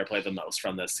Johnny Fairplay the most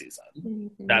from this season.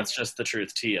 That's just the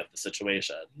truth tea of the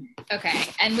situation. Okay.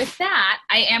 And with that,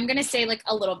 I am going to say like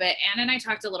a little bit, Anna and I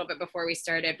talked a little bit before we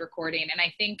started recording. And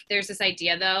I think there's this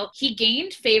idea though, he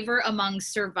gained favor among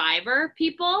Survivor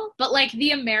people, but like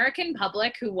the American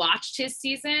public who watched his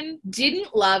season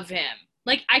didn't love him.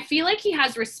 Like, I feel like he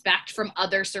has respect from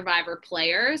other Survivor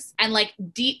players and, like,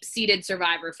 deep-seated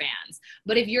Survivor fans.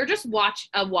 But if you're just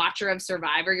a watcher of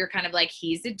Survivor, you're kind of like,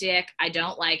 he's a dick. I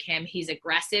don't like him. He's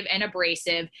aggressive and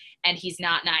abrasive, and he's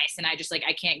not nice. And I just, like,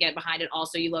 I can't get behind it.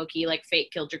 Also, you low-key, like, fake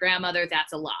killed your grandmother.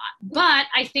 That's a lot. But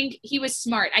I think he was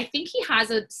smart. I think he has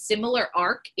a similar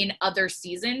arc in other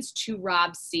seasons to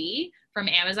Rob C. from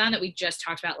Amazon that we just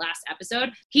talked about last episode.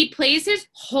 He plays his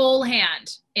whole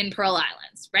hand in Pearl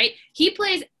Islands, right? He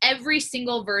plays every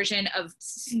single version of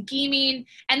scheming,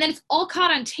 and then it's all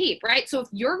caught on tape, right? So if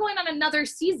you're going on another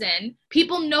season,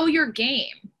 people know your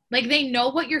game. Like, they know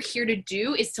what you're here to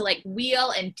do is to, like,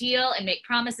 wheel and deal and make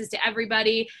promises to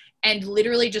everybody and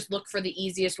literally just look for the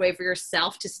easiest way for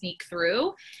yourself to sneak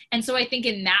through. And so I think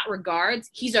in that regards,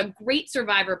 he's a great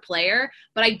Survivor player,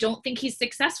 but I don't think he's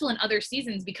successful in other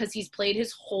seasons because he's played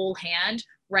his whole hand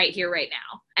right here, right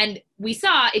now. And we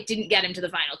saw it didn't get him to the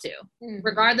final two.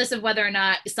 Regardless of whether or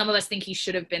not some of us think he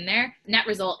should have been there, net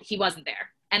result, he wasn't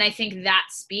there. And I think that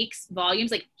speaks volumes.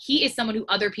 Like, he is someone who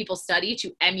other people study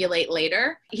to emulate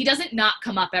later. He doesn't not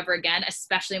come up ever again,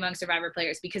 especially among Survivor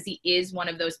players, because he is one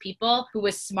of those people who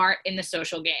was smart in the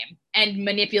social game and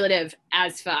manipulative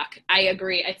as fuck. I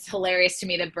agree. It's hilarious to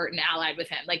me that Burton allied with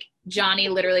him. Like, Johnny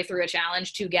literally threw a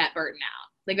challenge to get Burton out.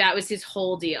 Like, that was his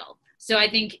whole deal. So I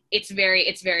think it's very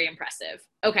impressive.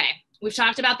 Okay. We've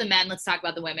talked about the men. Let's talk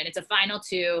about the women. It's a final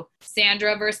two,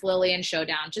 Sandra versus Lillian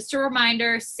showdown. Just a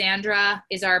reminder, Sandra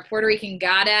is our Puerto Rican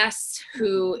goddess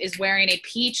who is wearing a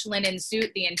peach linen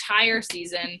suit the entire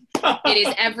season. It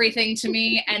is everything to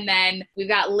me. And then we've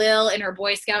got Lil in her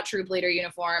Boy Scout troop leader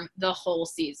uniform the whole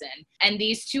season. And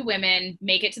these two women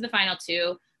make it to the final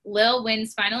two. Lil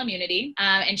wins final immunity,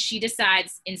 and she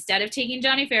decides, instead of taking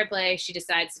Johnny Fairplay, she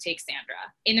decides to take Sandra.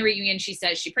 In the reunion, she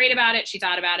says she prayed about it, she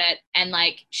thought about it, and,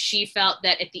 like, she felt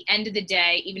that at the end of the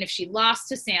day, even if she lost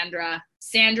to Sandra,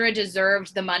 Sandra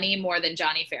deserved the money more than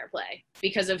Johnny Fairplay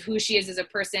because of who she is as a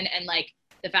person and, like,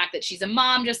 the fact that she's a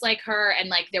mom just like her, and,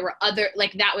 like, there were other,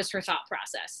 like, that was her thought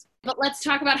process. But let's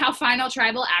talk about how Final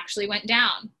Tribal actually went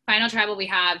down. Final Tribal, we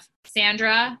have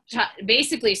Sandra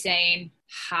basically saying,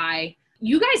 hi,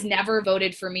 you guys never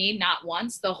voted for me, not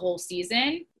once, the whole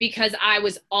season, because I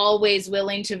was always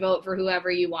willing to vote for whoever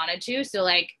you wanted to. So,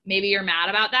 like, maybe you're mad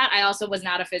about that. I also was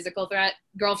not a physical threat.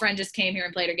 Girlfriend just came here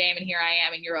and played her game, and here I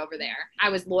am, and you're over there. I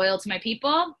was loyal to my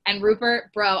people. And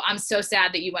Rupert, bro, I'm so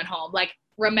sad that you went home. Like,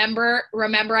 remember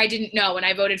I didn't know and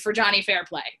I voted for Johnny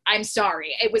Fairplay. I'm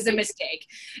sorry. It was a mistake.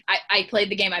 I played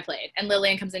the game I played. And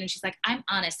Lillian comes in and she's like, I'm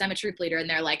honest. I'm a troop leader. And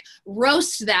they're like,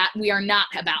 roast that. We are not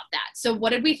about that. So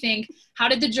what did we think? How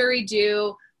did the jury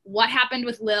do? What happened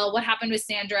with Lil? What happened with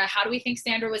Sandra? How do we think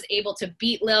Sandra was able to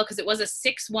beat Lil? Because it was a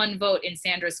 6-1 vote in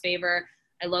Sandra's favor.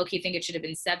 I low-key think it should have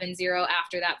been 7-0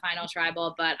 after that final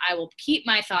tribal, but I will keep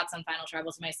my thoughts on final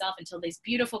tribal to myself until these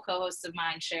beautiful co-hosts of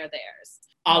mine share theirs.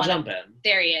 I'll jump in.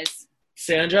 There he is.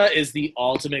 Sandra is the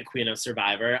ultimate queen of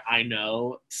Survivor. I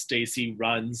know Stacey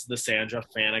runs the Sandra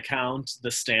fan account, the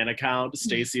Stan account.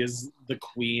 Stacey is the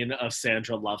queen of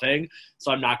Sandra loving.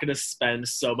 So I'm not going to spend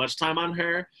so much time on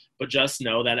her, but just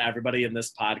know that everybody in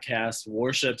this podcast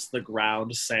worships the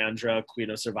ground Sandra,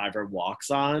 queen of Survivor, walks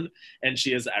on, and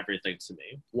she is everything to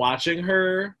me. Watching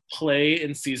her play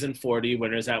in season 40,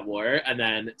 Winners at War, and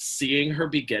then seeing her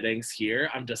beginnings here,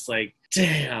 I'm just like,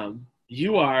 damn.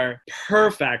 You are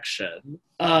perfection.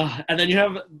 And then you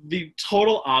have the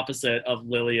total opposite of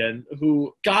Lillian,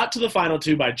 who got to the final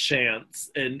 2 by chance,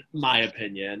 in my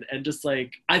opinion. And just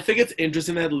like, I think it's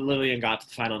interesting that Lillian got to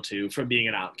the final 2 from being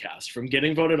an outcast, from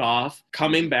getting voted off,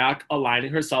 coming back,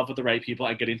 aligning herself with the right people,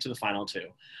 and getting to the final 2.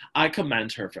 I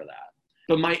commend her for that.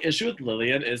 But my issue with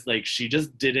Lillian is like, she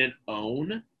just didn't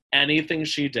own anything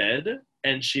she did.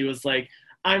 And she was like,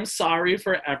 I'm sorry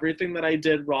for everything that I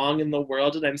did wrong in the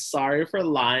world, and I'm sorry for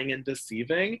lying and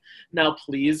deceiving. Now,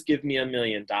 please give me $1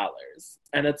 million.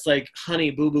 And it's like, honey,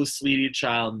 boo-boo, sweetie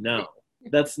child, no.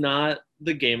 That's not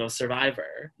the game of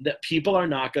Survivor. That people are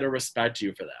not going to respect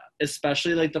you for that.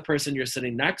 Especially like the person you're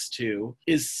sitting next to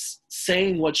is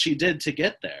saying what she did to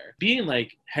get there. Being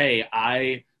like, hey,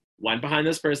 I went behind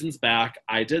this person's back,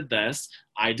 I did this,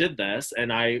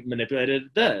 and I manipulated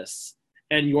this.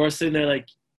 And you're sitting there like,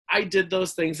 I did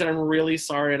those things and I'm really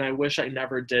sorry and I wish I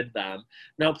never did them.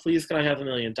 Now, please, can I have $1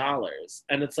 million?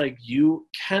 And it's like, you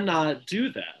cannot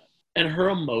do that. And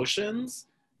her emotions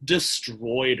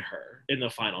destroyed her in the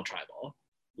final tribal.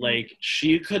 Like,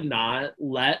 she could not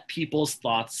let people's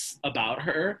thoughts about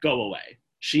her go away.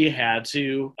 She had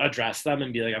to address them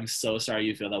and be like, I'm so sorry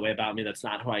you feel that way about me. That's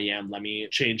not who I am. Let me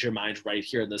change your mind right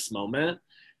here in this moment.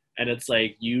 And it's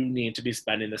like, you need to be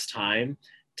spending this time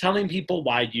telling people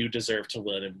why you deserve to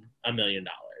win $1 million,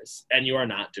 and you are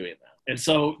not doing that. And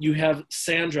so you have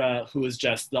Sandra, who is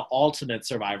just the ultimate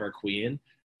Survivor queen,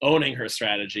 owning her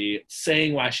strategy,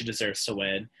 saying why she deserves to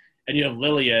win, and you have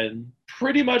Lillian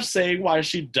pretty much saying why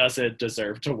she doesn't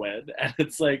deserve to win. And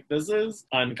it's like, this is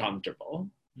uncomfortable.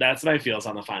 That's my feels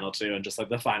on the final 2 and just like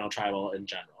the final tribal in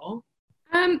general.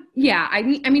 Yeah, I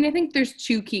mean, I think there's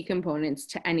 2 key components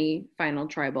to any final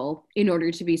tribal in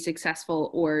order to be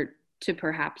successful or to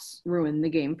perhaps ruin the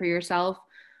game for yourself.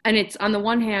 And it's, on the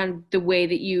one hand, the way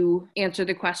that you answer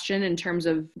the question in terms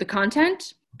of the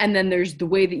content. And then there's the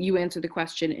way that you answer the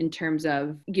question in terms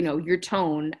of, you know, your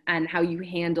tone and how you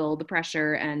handle the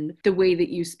pressure and the way that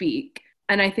you speak.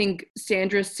 And I think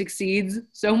Sandra succeeds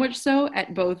so much so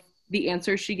at both the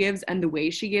answers she gives and the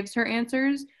way she gives her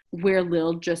answers, where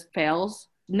Lil just fails.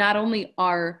 Not only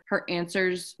are her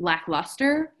answers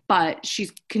lackluster, but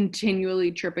she's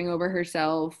continually tripping over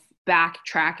herself,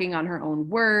 backtracking on her own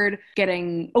word,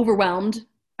 getting overwhelmed,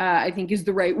 I think is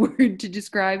the right word to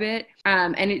describe it.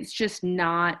 And it's just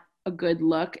not a good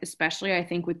look, especially I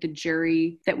think with the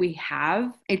jury that we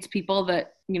have. It's people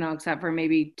that, you know, except for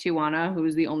maybe Tijuana, who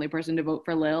is the only person to vote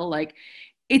for Lil, like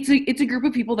it's a group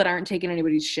of people that aren't taking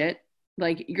anybody's shit.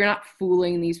 Like, you're not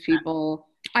fooling these people.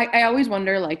 I always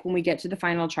wonder, like, when we get to the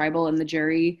final tribal and the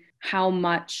jury, how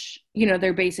much, you know,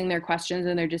 they're basing their questions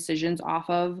and their decisions off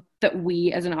of that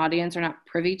we as an audience are not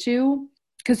privy to.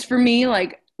 Because for me,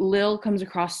 like, Lil comes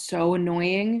across so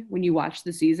annoying when you watch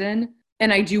the season.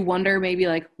 And I do wonder, maybe,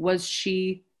 like, was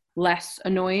she less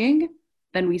annoying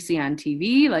than we see on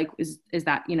TV? Like, is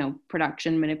that, you know,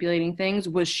 production manipulating things?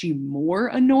 Was she more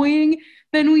annoying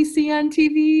than we see on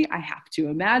TV? I have to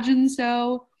imagine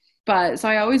so. But so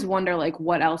I always wonder, like,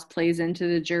 what else plays into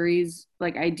the jury's,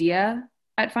 like, idea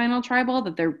at Final Tribal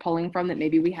that they're pulling from that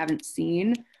maybe we haven't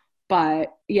seen.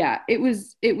 But yeah, it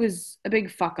was a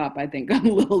big fuck up, I think, on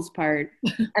Lil's part.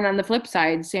 And on the flip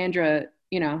side, Sandra,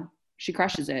 you know, she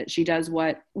crushes it. She does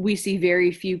what we see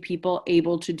very few people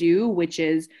able to do, which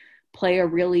is play a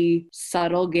really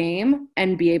subtle game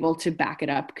and be able to back it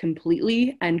up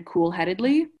completely and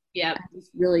cool-headedly. Yeah.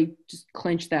 Really just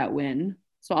clinch that win.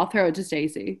 So I'll throw it to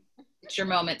Stacey. It's your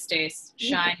moment, Stace.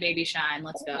 Shine, baby, shine.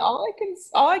 Let's go. All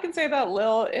I can say about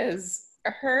Lil is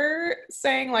her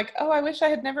saying like, oh, I wish I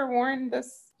had never worn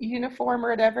this uniform or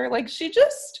whatever. Like, she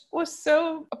just was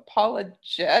so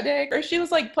apologetic, or she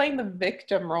was like playing the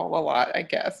victim role a lot, I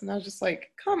guess. And I was just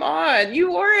like, come on,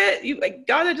 you wore it. You like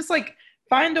gotta just like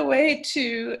find a way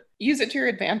to use it to your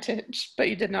advantage, but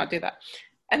you did not do that.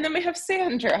 And then we have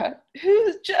Sandra,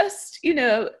 who just, you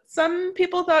know, some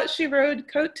people thought she rode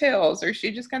coattails or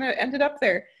she just kind of ended up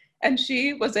there. And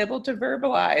she was able to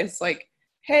verbalize, like,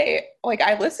 hey, like,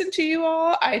 I listened to you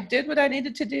all. I did what I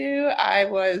needed to do. I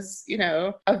was, you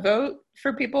know, a vote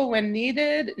for people when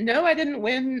needed. No, I didn't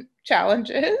win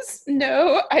challenges.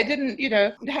 No, I didn't, you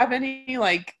know, have any,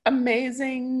 like,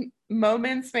 amazing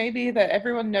moments maybe that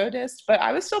everyone noticed. But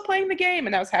I was still playing the game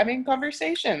and I was having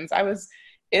conversations. I was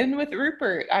in with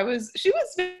Rupert. She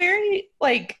was very,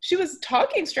 like, she was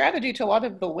talking strategy to a lot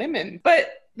of the women. But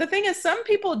the thing is, some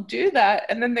people do that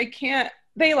and then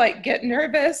they like get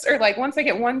nervous, or like once they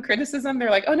get one criticism, they're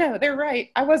like, oh no, they're right.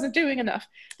 I wasn't doing enough.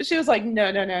 But she was like,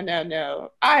 no.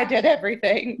 I did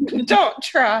everything. Don't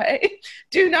try.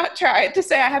 Do not try to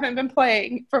say I haven't been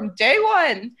playing from day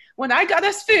one when I got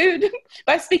us food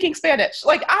by speaking Spanish.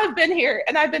 Like, I've been here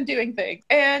and I've been doing things.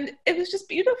 And it was just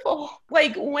beautiful.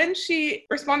 Like, when she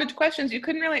responded to questions, you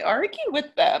couldn't really argue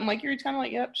with them. Like, you're kind of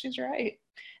like, yep, she's right.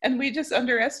 And we just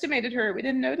underestimated her. We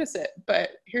didn't notice it,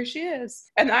 but here she is.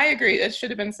 And I agree, it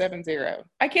should have been 7-0.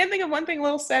 I can't think of one thing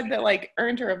Lil said that like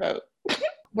earned her a vote.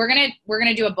 We're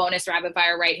gonna do a bonus rapid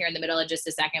fire right here in the middle in just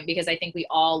a second, because I think we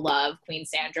all love Queen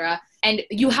Sandra. And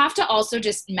you have to also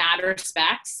just mad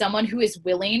respect someone who is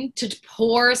willing to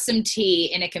pour some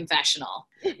tea in a confessional.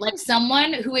 Like,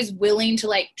 someone who is willing to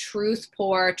like truth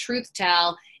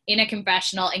tell in a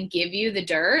confessional and give you the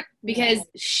dirt, because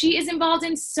she is involved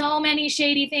in so many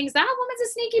shady things. That woman's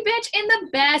a sneaky bitch in the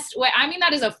best way. I mean,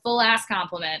 that is a full ass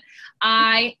compliment.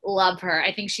 I love her.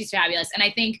 I think she's fabulous. And I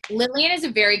think Lillian is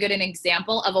a very good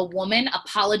example of a woman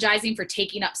apologizing for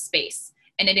taking up space.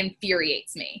 And it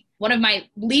infuriates me. One of my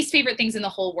least favorite things in the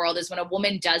whole world is when a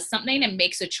woman does something and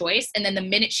makes a choice, and then the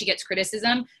minute she gets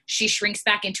criticism, she shrinks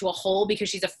back into a hole because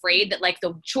she's afraid that like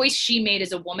the choice she made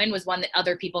as a woman was one that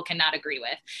other people cannot agree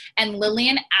with. And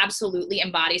Lillian absolutely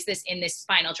embodies this in this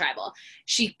final tribal.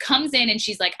 She comes in and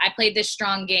she's like, I played this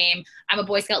strong game. I'm a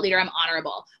Boy Scout leader. I'm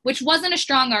honorable, which wasn't a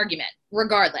strong argument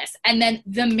regardless. And then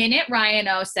the minute Ryan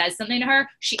O says something to her,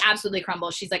 she absolutely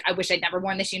crumbles. She's like, I wish I'd never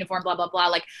worn this uniform, blah, blah, blah.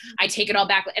 Like, I take it all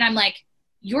back. And I'm like,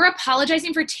 you're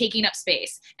apologizing for taking up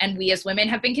space. And we as women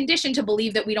have been conditioned to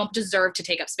believe that we don't deserve to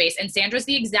take up space. And Sandra's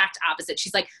the exact opposite.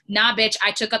 She's like, nah, bitch,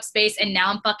 I took up space and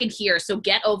now I'm fucking here. So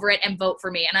get over it and vote for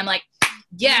me. And I'm like,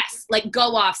 yes, like,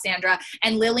 go off, Sandra.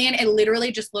 And Lillian, it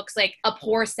literally just looks like a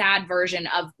poor, sad version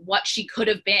of what she could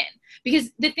have been. Because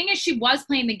the thing is, she was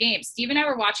playing the game. Steve and I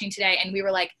were watching today and we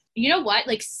were like, you know what?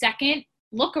 Like, second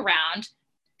look around,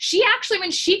 she actually,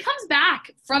 when she comes back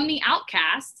from the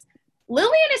Outcasts,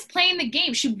 Lillian is playing the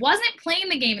game. She wasn't playing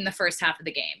the game in the first half of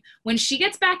the game. When she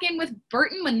gets back in with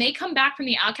Burton, when they come back from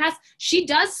the Outcasts, she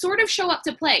does sort of show up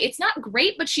to play. It's not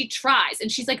great, but she tries. And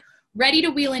she's like ready to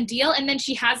wheel and deal. And then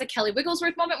she has a Kelly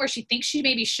Wigglesworth moment where she thinks she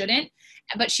maybe shouldn't,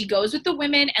 but she goes with the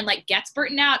women and like gets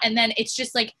Burton out. And then it's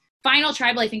just like final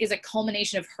tribal, I think, is a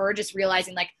culmination of her just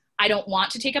realizing like, I don't want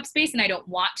to take up space and I don't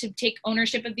want to take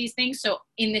ownership of these things. So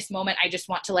in this moment, I just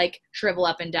want to like shrivel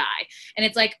up and die. And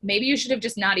it's like, maybe you should have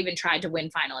just not even tried to win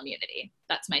final immunity.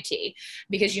 That's my tea,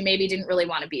 because you maybe didn't really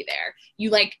want to be there. You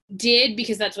like did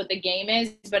because that's what the game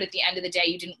is. But at the end of the day,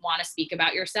 you didn't want to speak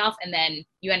about yourself. And then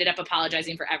you ended up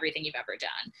apologizing for everything you've ever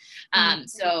done.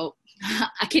 So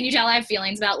can you tell I have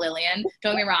feelings about Lillian?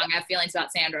 Don't get me wrong, I have feelings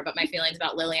about Sandra, but my feelings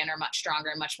about Lillian are much stronger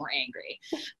and much more angry.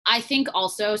 I think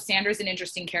also Sandra's an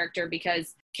interesting character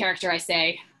because, I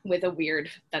say with a weird,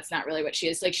 that's not really what she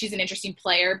is. Like, she's an interesting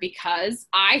player because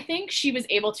I think she was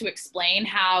able to explain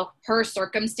how her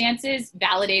circumstances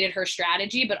validated her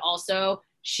strategy, but also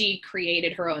she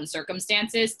created her own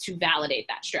circumstances to validate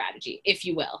that strategy, if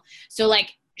you will. So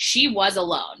like, she was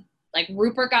alone. Like,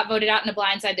 Rupert got voted out in a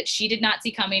blindside that she did not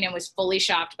see coming and was fully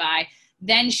shocked by.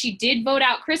 Then she did vote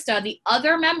out Krista, the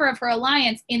other member of her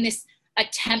alliance, in this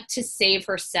attempt to save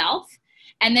herself.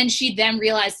 And then she then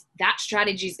realized that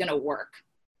strategy is going to work.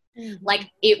 Mm-hmm.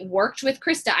 Like, it worked with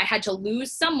Krista. I had to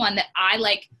lose someone that I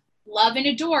like love and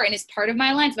adore and is part of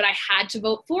my alliance, but I had to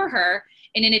vote for her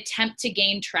in an attempt to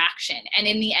gain traction. And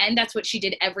in the end, that's what she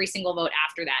did every single vote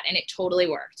after that. And it totally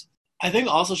worked. I think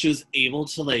also she was able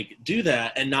to like do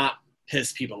that and not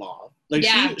piss people off. Like,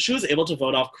 yeah. she was able to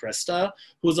vote off Krista,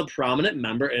 who was a prominent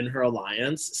member in her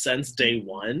alliance since day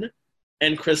one.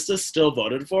 And Krista still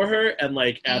voted for her, and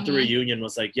like at the reunion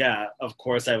was like, yeah, of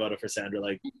course I voted for Sandra.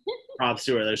 Like, props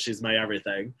to her, that she's my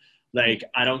everything. Like,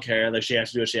 I don't care. Like, she had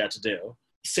to do what she had to do.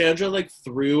 Sandra, like,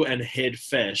 threw and hid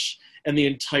fish, and the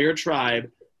entire tribe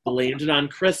blamed it on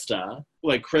Krista.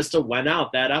 Like, Krista went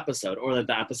out that episode, or like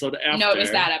the episode after. No, it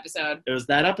was that episode. It was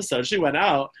that episode. She went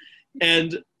out,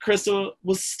 and Krista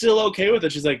was still okay with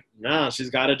it. She's like, no, she's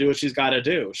got to do what she's got to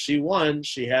do. She won.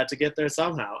 She had to get there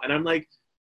somehow. And I'm like,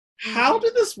 how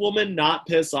did this woman not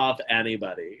piss off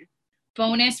anybody?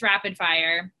 Bonus rapid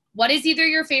fire. What is either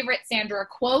your favorite Sandra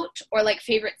quote or like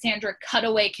favorite Sandra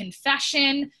cutaway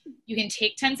confession? You can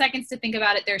take 10 seconds to think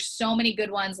about it. There's so many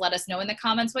good ones. Let us know in the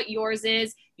comments what yours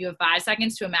is. You have 5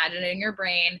 seconds to imagine it in your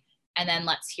brain. And then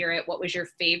let's hear it. What was your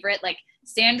favorite like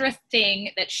Sandra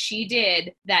thing that she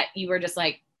did that you were just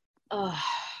like, oh,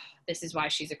 this is why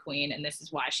she's a queen and this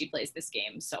is why she plays this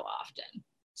game so often.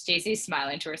 Stacey's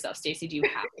smiling to herself. Stacey, do you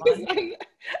have one?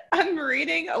 I'm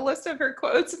reading a list of her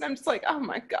quotes and I'm just like, oh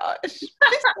my gosh, this is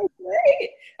so great.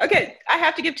 Okay, I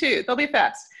have to give 2. They'll be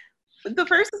fast. The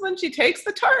first is when she takes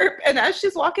the tarp and as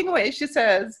she's walking away, she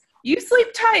says, you sleep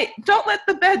tight. Don't let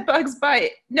the bed bugs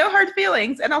bite. No hard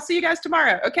feelings. And I'll see you guys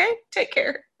tomorrow. Okay? Take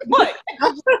care. What?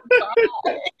 What?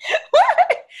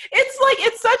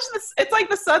 It's like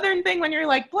the Southern thing when you're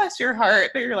like, bless your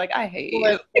heart. But you're like, I hate you.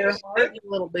 Bless your heart, you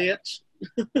little bitch.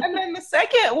 And then the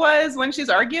second was when she's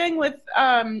arguing with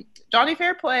Johnny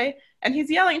Fairplay and he's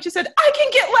yelling and she said, I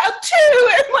can get loud too,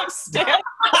 and like stand.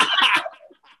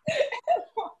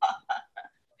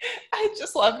 I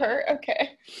just love her.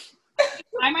 Okay.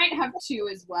 I might have 2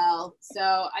 as well. So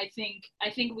I think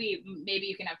maybe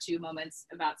you can have 2 moments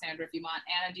about Sandra if you want.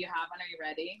 Anna, do you have one? Are you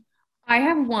ready? I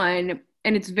have one,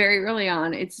 and it's very early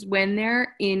on. It's when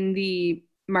they're in the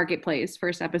marketplace,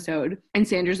 first episode, and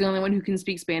Sandra's the only one who can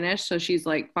speak Spanish, so she's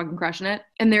like fucking crushing it.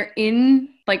 And they're in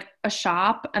like a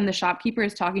shop, and the shopkeeper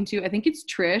is talking to, I think it's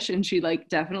Trish, and she like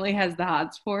definitely has the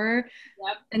hots for her.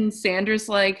 Yep. And Sandra's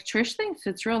like, Trish thinks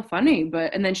it's real funny,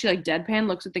 and then she like deadpan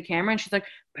looks at the camera and she's like,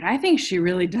 but I think she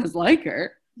really does like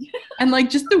her. And like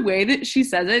just the way that she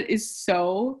says it is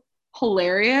so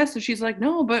hilarious. So she's like,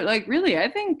 no, but like really, I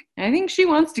think she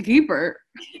wants to keep her.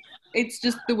 It's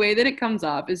just the way that it comes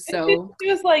off is so.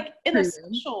 She was like in a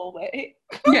social way.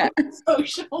 Yeah,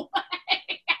 social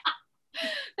way.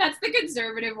 That's the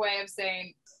conservative way of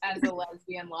saying as a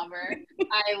lesbian lover.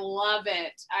 I love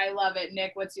it.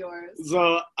 Nick, what's yours?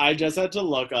 So I just had to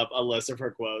look up a list of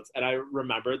her quotes, and I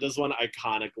remembered this one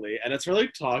iconically, and it's really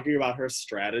talking about her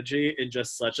strategy in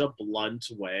just such a blunt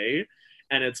way,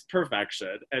 and it's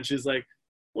perfection. And she's like,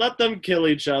 let them kill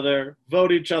each other,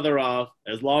 vote each other off.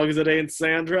 As long as it ain't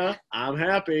Sandra, I'm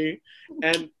happy.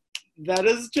 And that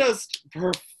is just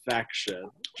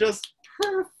perfection. Just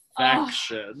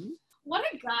perfection. Oh, what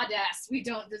a goddess we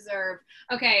don't deserve.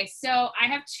 Okay, so I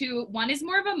have 2. One is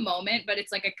more of a moment, but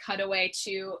it's like a cutaway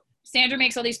to Sandra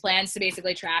makes all these plans to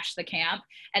basically trash the camp.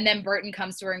 And then Burton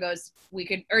comes to her and goes,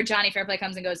 Johnny Fairplay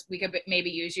comes and goes, we could maybe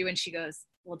use you. And she goes,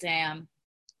 well, damn.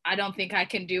 I don't think I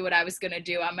can do what I was going to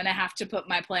do. I'm going to have to put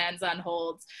my plans on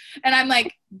hold. And I'm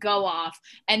like, go off.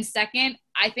 And second,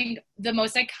 I think the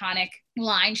most iconic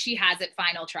line she has at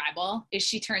Final Tribal is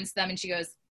she turns to them and she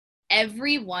goes,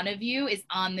 every one of you is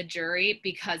on the jury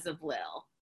because of Lil.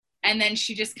 And then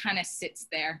she just kind of sits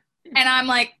there. And I'm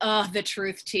like, oh, the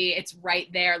truth, T. It's right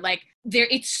there. Like,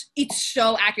 it's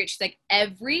so accurate. She's like,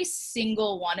 every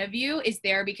single one of you is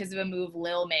there because of a move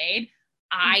Lil made.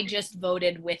 I just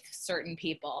voted with certain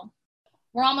people.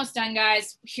 We're almost done,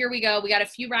 guys. Here we go. We got a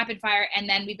few rapid fire, and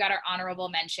then we've got our honorable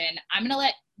mention. I'm going to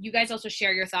let you guys also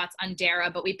share your thoughts on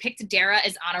Dara, but we picked Dara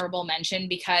as honorable mention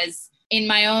because, in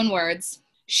my own words,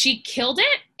 she killed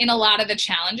it in a lot of the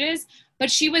challenges, but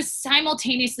she was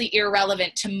simultaneously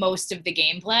irrelevant to most of the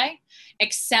gameplay,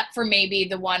 except for maybe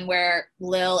the one where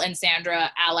Lil and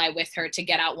Sandra ally with her to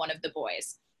get out one of the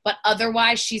boys. But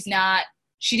otherwise, she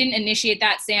didn't initiate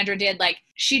that. Sandra did. Like,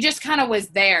 she just kind of was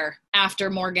there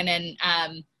after Morgan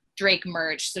and Drake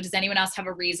merged. So does anyone else have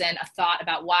a thought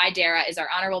about why Dara is our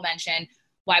honorable mention,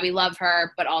 why we love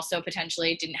her, but also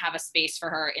potentially didn't have a space for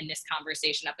her in this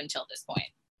conversation up until this point?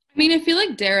 I mean, I feel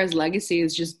like Dara's legacy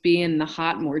is just being the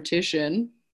hot mortician.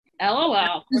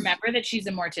 LOL. Remember that she's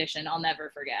a mortician. I'll never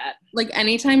forget. Like,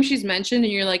 anytime she's mentioned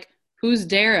and you're like, who's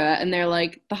Dara? And they're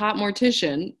like, the hot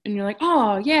mortician. And you're like,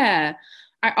 oh, yeah.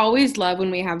 I always love when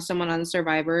we have someone on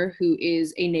Survivor who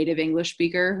is a native English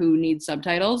speaker who needs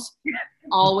subtitles.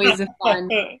 Always a fun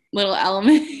little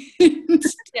element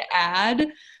to add.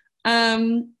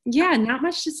 Yeah, not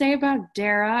much to say about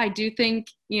Dara. I do think,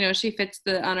 she fits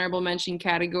the honorable mention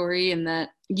category in that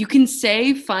you can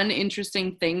say fun,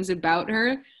 interesting things about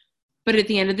her, but at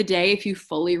the end of the day, if you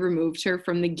fully removed her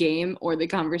from the game or the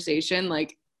conversation,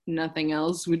 like, nothing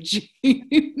else would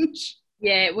change.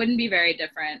 Yeah, it wouldn't be very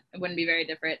different.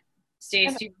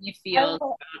 Stacey, do you feel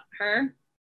about her?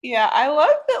 Yeah, I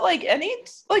love that,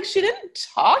 like, she didn't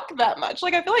talk that much.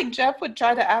 Like, I feel like Jeff would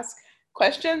try to ask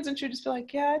questions and she would just be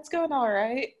like, yeah, it's going all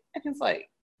right. And he's like,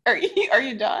 are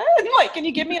you done? Like, can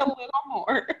you give me a little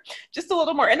more? Just a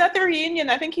little more. And at the reunion,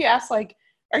 I think he asked, like,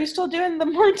 are you still doing the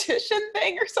mortician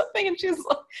thing or something? And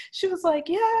she was like,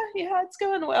 yeah, it's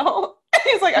going well.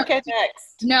 He's like, okay,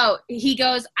 next. No, he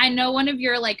goes, I know one of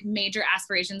your like major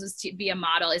aspirations is to be a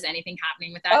model. Is anything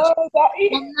happening with that? Oh, well,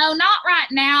 no, not right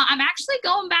now. I'm actually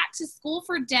going back to school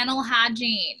for dental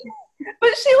hygiene.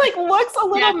 But she like looks a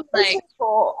little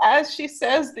miserable as she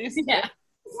says these things. Yeah.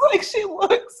 Like she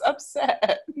looks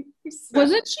upset.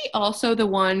 Wasn't she also the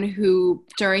one who,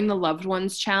 during the Loved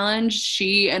Ones challenge,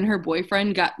 she and her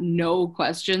boyfriend got no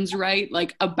questions right,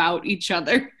 like about each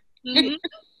other? Mm-hmm.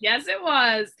 Yes, it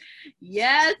was.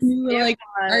 Yes, you were it like,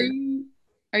 was.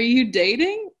 Are you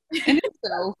dating? And if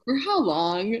so, for how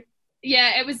long?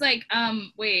 Yeah, it was like,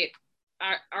 wait,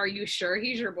 are you sure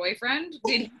he's your boyfriend?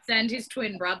 Did he send his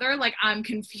twin brother? Like, I'm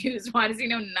confused. Why does he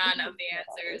know none of the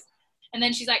answers? And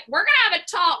then she's like, we're going to have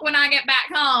a talk when I get back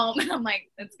home. And I'm like,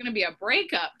 it's going to be a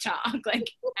breakup talk. Like,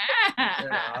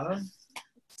 Yeah.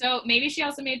 So maybe she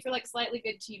also made for like slightly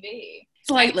good TV.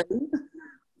 Slightly.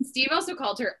 Steve also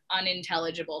called her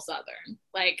unintelligible Southern.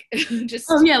 Like, just.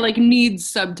 Oh, yeah, like needs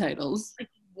subtitles. Like,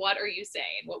 what are you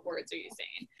saying? What words are you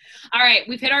saying? All right,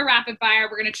 we've hit our rapid fire.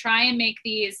 We're going to try and make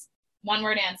these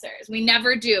one-word answers. We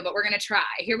never do, but we're going to try.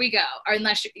 Here we go. Or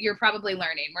unless you're probably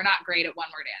learning. We're not great at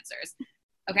one-word answers.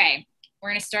 Okay. We're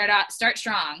going to start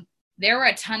strong. There were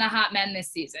a ton of hot men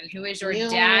this season. Who is your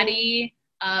daddy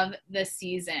of the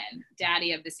season?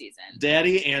 Daddy of the season.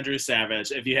 Daddy Andrew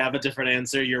Savage. If you have a different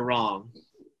answer, you're wrong.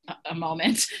 A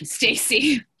moment.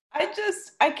 Stacey.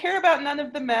 I care about none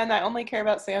of the men. I only care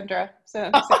about Sandra.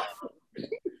 So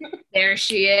There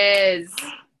she is.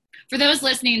 For those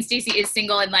listening, Stacey is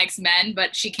single and likes men,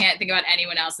 but she can't think about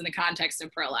anyone else in the context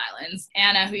of Pearl Islands.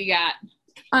 Anna, who you got?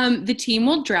 The team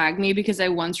will drag me because I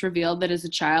once revealed that as a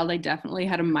child I definitely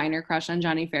had a minor crush on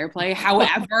Johnny Fairplay.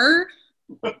 However,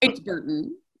 it's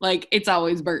Burton. Like, it's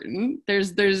always Burton.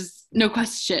 There's no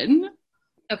question.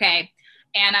 Okay.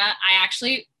 Anna, I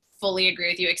actually fully agree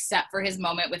with you, except for his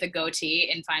moment with a goatee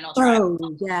in Final Trial.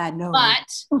 Oh, yeah, no. But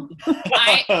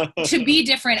to be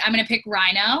different, I'm going to pick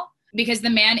Rhino because the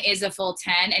man is a full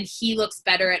 10 and he looks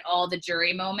better at all the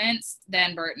jury moments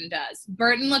than Burton does.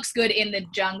 Burton looks good in the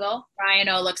jungle.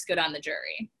 Rhino looks good on the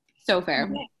jury. So fair.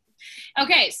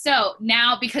 Okay, so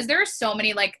now because there are so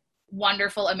many like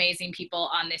wonderful, amazing people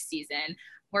on this season,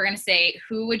 we're going to say,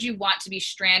 who would you want to be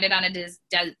stranded on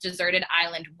a deserted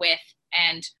island with,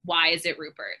 and why is it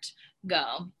Rupert?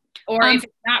 Go. Or if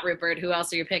it's not Rupert, who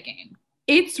else are you picking?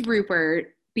 It's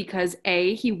Rupert because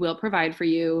A, he will provide for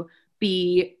you.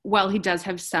 B, while he does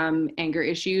have some anger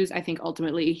issues, I think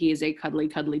ultimately he is a cuddly,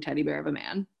 cuddly teddy bear of a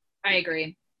man. I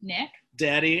agree. Nick?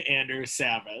 Daddy Andrew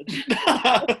Savage.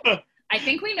 I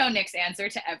think we know Nick's answer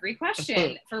to every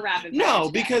question for Rapid Fire No,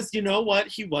 today. because you know what?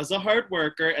 He was a hard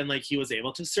worker and like he was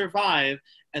able to survive,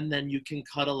 and then you can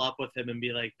cuddle up with him and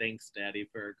be like, thanks, Daddy,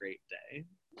 for a great day.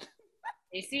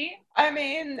 Stacey? I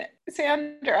mean,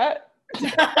 Sandra.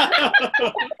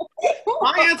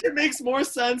 My answer makes more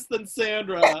sense than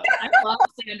Sandra. I love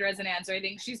Sandra as an answer. I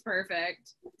think she's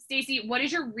perfect. Stacey, what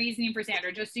is your reasoning for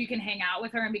Sandra? Just so you can hang out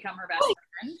with her and become her best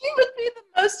friend? She would be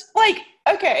the most, like,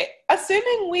 okay,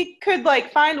 assuming we could,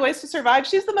 like, find ways to survive,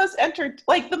 she's the most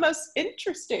the most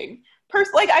interesting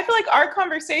person. Like, I feel like our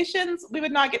conversations, we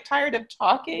would not get tired of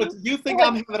talking. But you think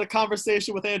I'm having a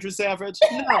conversation with Andrew Savage?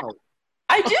 No.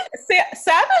 I do.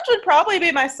 Savage would probably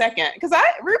be my second because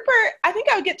Rupert, I think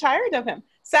I would get tired of him.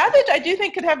 Savage, I do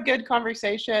think could have good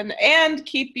conversation and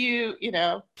keep you,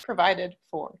 provided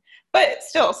for. But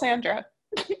still, Sandra.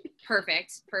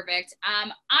 Perfect.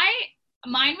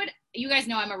 You guys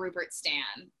know I'm a Rupert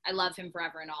stan. I love him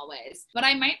forever and always. But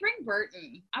I might bring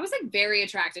Burton. I was like very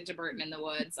attracted to Burton in the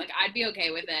woods. Like I'd be okay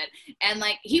with it. And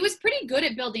like he was pretty good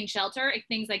at building shelter and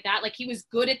things like that. Like he was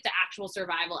good at the actual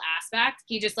survival aspect.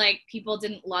 He just like people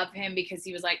didn't love him because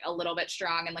he was like a little bit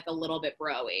strong and like a little bit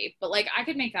bro-y. But like I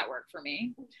could make that work for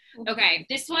me. Okay,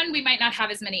 this one we might not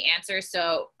have as many answers.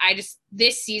 So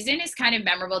this season is kind of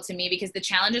memorable to me because the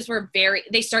challenges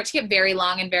they start to get very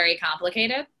long and very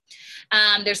complicated.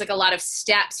 There's like a lot of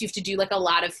steps. You have to do like a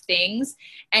lot of things,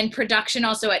 and production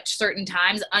also at certain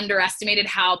times underestimated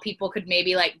how people could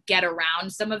maybe like get around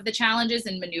some of the challenges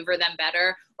and maneuver them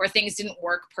better, or things didn't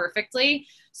work perfectly.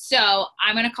 So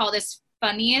I'm going to call this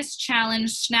funniest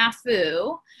challenge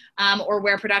snafu, or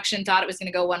where production thought it was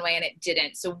going to go one way and it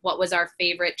didn't. So what was our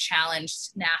favorite challenge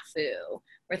snafu?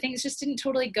 where things just didn't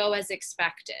totally go as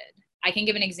expected. I can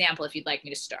give an example if you'd like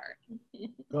me to start.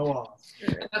 Go on.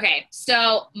 Okay,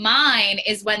 so mine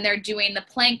is when they're doing the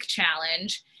plank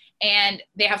challenge and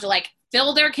they have to like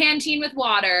fill their canteen with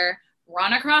water,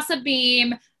 run across a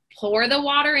beam, pour the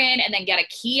water in, and then get a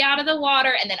key out of the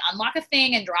water and then unlock a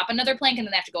thing and drop another plank, and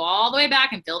then they have to go all the way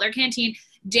back and fill their canteen.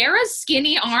 Dara's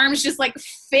skinny arms just like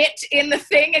fit in the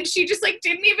thing, and she just like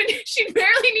she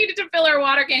barely needed to fill her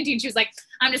water canteen. She was like,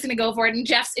 I'm just gonna go for it. And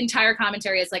Jeff's entire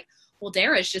commentary is like, well,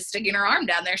 Dara's just sticking her arm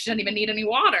down there. She doesn't even need any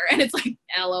water. And it's like,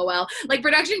 LOL. Like,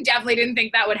 production definitely didn't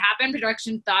think that would happen.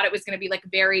 Production thought it was going to be, like,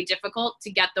 very difficult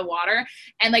to get the water.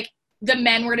 And, like, the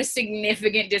men were at a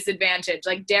significant disadvantage.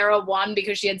 Like, Dara won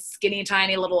because she had skinny,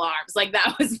 tiny little arms. Like,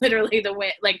 that was literally the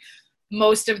win. Like,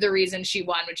 most of the reason she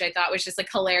won, which I thought was just, like,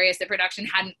 hilarious that production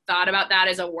hadn't thought about that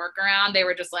as a workaround. They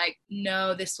were just like,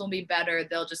 no, this will be better.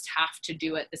 They'll just have to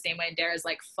do it the same way. Dara's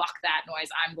like, fuck that noise.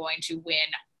 I'm going to win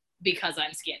because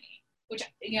I'm skinny. Which,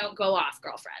 go off,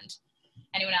 girlfriend.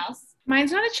 Anyone else?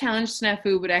 Mine's not a challenge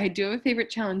snafu, but I do have a favorite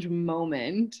challenge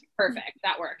moment. Perfect.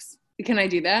 That works. Can I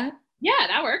do that? Yeah,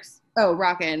 that works. Oh,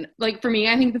 rockin'. Like, for me,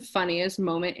 I think the funniest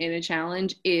moment in a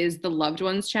challenge is the loved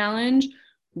ones challenge,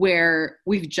 where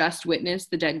we've just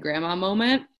witnessed the dead grandma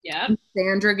moment. Yeah.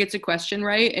 Sandra gets a question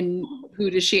right, and who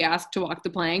does she ask to walk the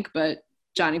plank but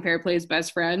Johnny Fairplay's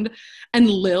best friend? And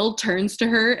Lil turns to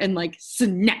her and, like,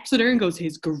 snaps at her and goes,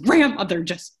 his grandmother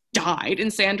just died.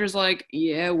 And Sandra's like,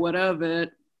 yeah, what of it?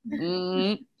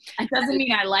 That doesn't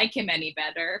mean I like him any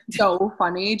better. So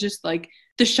funny. Just like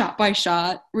the shot by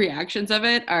shot reactions of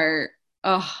it are,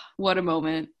 what a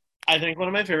moment. I think one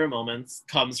of my favorite moments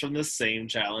comes from the same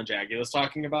challenge Aggie was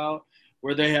talking about,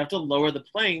 where they have to lower the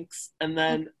planks and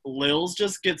then Lil's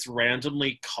just gets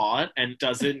randomly caught and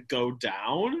doesn't go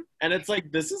down. And it's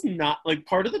like, this is not, like,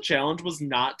 part of the challenge was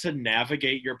not to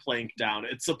navigate your plank down.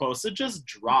 It's supposed to just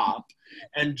drop.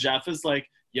 And Jeff is like,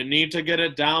 you need to get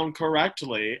it down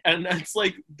correctly. And it's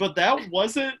like, but that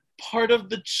wasn't part of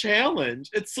the challenge.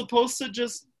 It's supposed to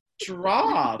just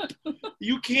drop.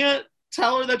 You can't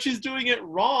tell her that she's doing it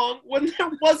wrong when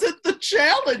there wasn't the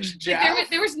challenge, Jeff. Like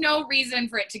there was no reason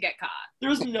for it to get caught. There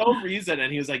was no reason.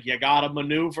 And he was like, you gotta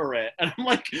maneuver it. And I'm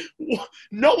like,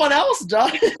 no one else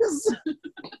does.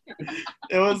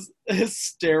 It was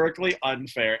hysterically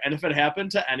unfair. And if it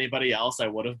happened to anybody else, I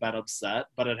would have been upset.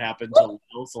 But it happened to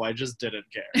Lil, so I just didn't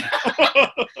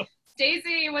care.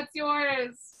 Stacey, what's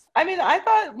yours? I mean, I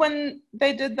thought when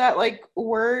they did that, like,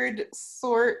 word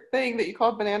sort thing that you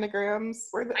called bananagrams.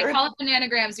 I call it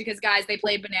bananagrams because, guys, they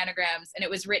played bananagrams, and it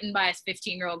was written by a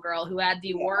 15-year-old girl who had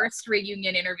the worst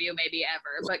reunion interview maybe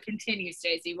ever. But continue,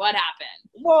 Stacey. What happened?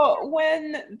 Well,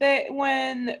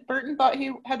 when Burton thought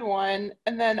he had won,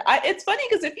 and then it's funny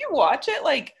because if you watch it,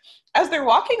 like, as they're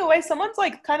walking away, someone's,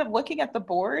 like, kind of looking at the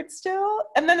board still.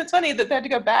 And then it's funny that they had to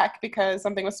go back because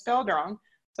something was spelled wrong.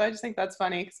 So I just think that's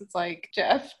funny because it's like,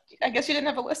 Jeff, I guess you didn't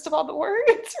have a list of all the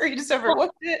words, or you just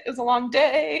overlooked it. It was a long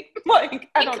day. Like,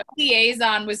 I don't know.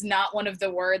 Liaison was not one of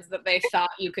the words that they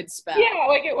thought you could spell. Yeah,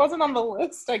 like it wasn't on the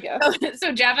list, I guess.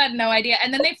 So Jeff had no idea.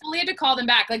 And then they fully had to call them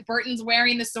back. Like, Burton's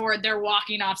wearing the sword. They're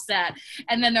walking off set.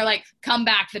 And then they're like, come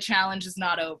back. The challenge is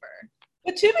not over.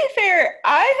 But to be fair,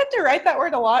 I had to write that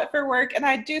word a lot for work, and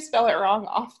I do spell it wrong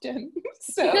often.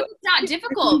 So because it's not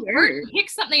difficult. Burton, pick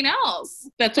something else.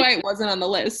 That's why it wasn't on the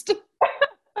list.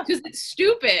 Because it's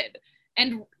stupid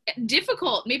and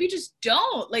difficult. Maybe just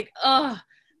don't. Like,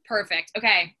 perfect.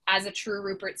 Okay, as a true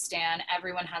Rupert stan,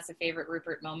 everyone has a favorite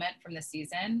Rupert moment from the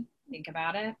season. Think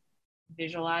about it.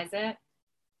 Visualize it.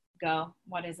 Go.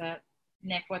 What is it?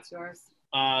 Nick, what's yours?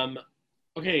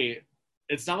 Okay.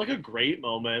 It's not like a great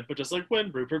moment, but just like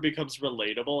when Rupert becomes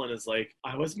relatable and is like,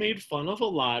 I was made fun of a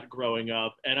lot growing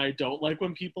up, and I don't like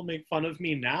when people make fun of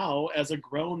me now as a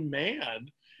grown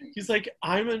man. He's like,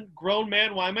 I'm a grown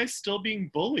man. Why am I still being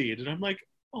bullied? And I'm like,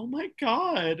 oh my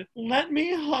God, let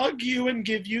me hug you and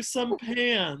give you some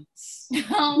pants.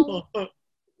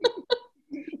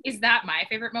 Is that my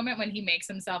favorite moment, when he makes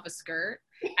himself a skirt?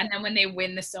 And then when they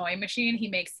win the sewing machine, he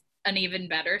makes an even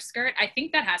better skirt. I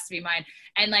think that has to be mine.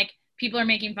 And like, people are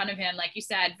making fun of him, like you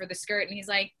said, for the skirt. And he's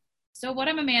like, so what,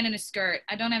 I'm a man in a skirt.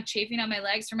 I don't have chafing on my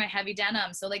legs for my heavy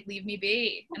denim. So like, leave me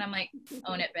be. And I'm like,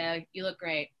 own it, babe. You look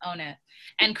great. Own it.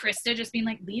 And Krista just being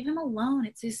like, leave him alone.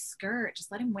 It's his skirt.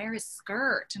 Just let him wear his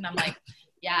skirt. And I'm like,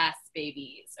 yes,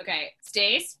 babies. Okay.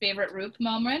 Stace, favorite Roop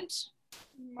moment?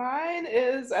 Mine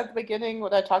is at the beginning,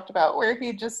 what I talked about, where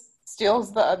he just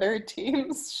steals the other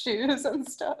team's shoes and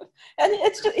stuff. And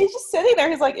he's just sitting there.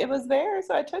 He's like, it was there,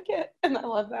 so I took it. And I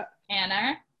love that.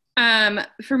 Anna?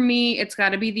 For me, it's got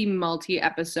to be the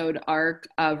multi-episode arc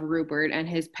of Rupert and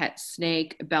his pet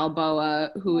snake,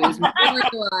 Balboa, who is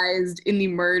immortalized in the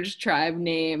merged tribe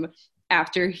name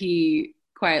after he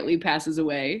quietly passes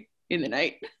away in the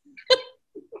night.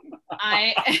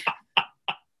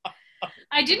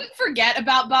 I didn't forget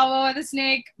about Balboa the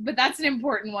snake, but that's an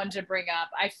important one to bring up.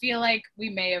 I feel like we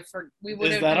may have we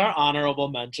would have. Is that our honorable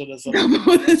mention?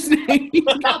 Balboa the snake.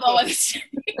 Balboa the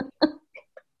snake.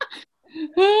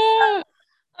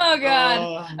 Oh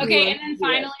God. Okay, and then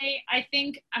finally, I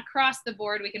think across the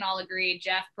board we can all agree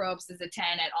Jeff Probst is a 10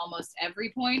 at almost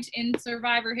every point in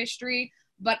Survivor history.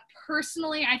 But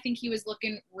personally, I think he was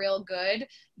looking real good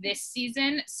this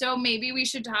season. So maybe we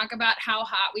should talk about how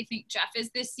hot we think Jeff is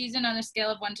this season on a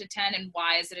scale of 1 to 10, and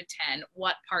why is it a 10?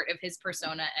 What part of his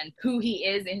persona and who he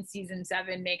is in season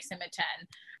 7 makes him a 10?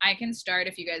 I can start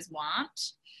if you guys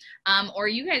want. Or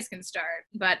you guys can start,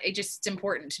 but it's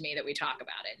important to me that we talk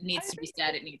about it. It needs to be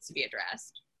said. It needs to be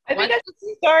addressed. I think I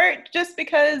should start just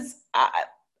because,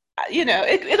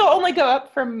 it'll only go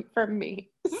up from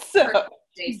me. So.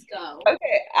 Days go.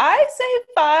 Okay, I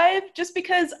say 5 just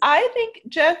because I think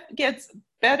Jeff gets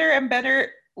better and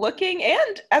better looking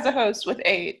and as a host with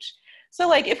age. So,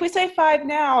 like, if we say 5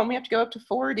 now and we have to go up to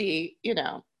 40,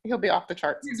 he'll be off the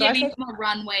charts. You're so giving him a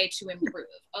runway to improve.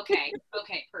 Okay,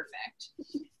 perfect.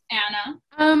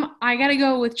 Anna? I gotta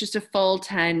go with just a full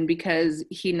 10 because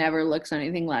he never looks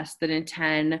anything less than a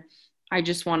 10. I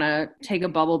just want to take a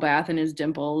bubble bath in his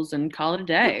dimples and call it a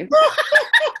day.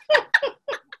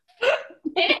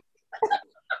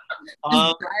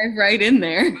 Dive right in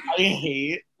there. I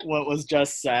hate what was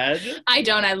just said. I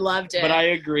don't. I loved it. But I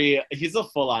agree. He's a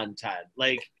full-on 10.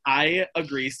 Like, I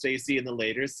agree, Stacey, in the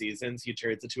later seasons, he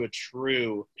turns into a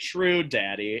true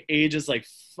daddy. Age is like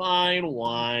fine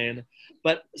wine.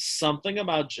 But something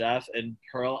about Jeff and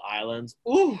Pearl Islands,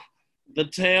 ooh, the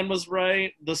tan was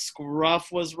right. The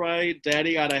scruff was right.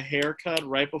 Daddy got a haircut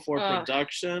right before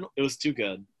production. It was too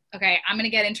good. Okay, I'm going to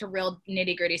get into real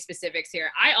nitty-gritty specifics here.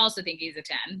 I also think he's a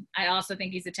 10.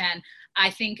 I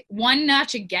think one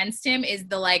notch against him is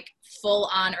the, like,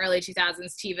 full-on early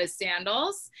 2000s Tevas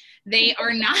sandals. They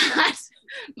are not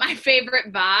my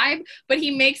favorite vibe, but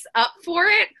he makes up for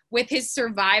it with his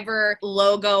Survivor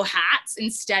logo hats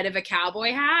instead of a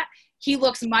cowboy hat. He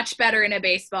looks much better in a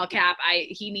baseball cap.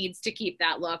 He needs to keep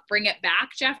that look. Bring it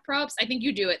back, Jeff Probst. I think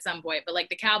you do at some point, but like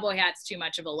the cowboy hat's too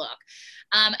much of a look.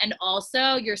 And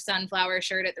also your sunflower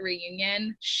shirt at the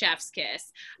reunion, chef's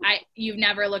kiss. You've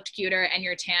never looked cuter, and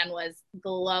your tan was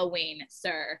glowing,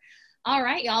 sir. All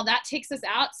right, y'all, that takes us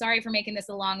out. Sorry for making this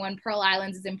a long one. Pearl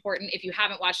Islands is important. If you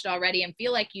haven't watched it already and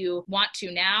feel like you want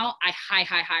to now, I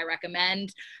high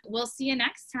recommend. We'll see you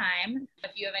next time.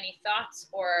 If you have any thoughts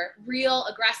or real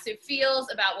aggressive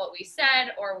feels about what we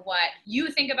said or what you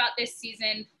think about this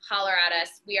season, holler at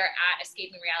us. We are at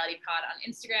Escaping Reality Pod on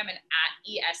Instagram and at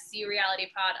ESC Reality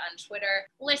Pod on Twitter.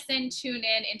 Listen, tune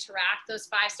in, interact. Those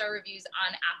 5-star reviews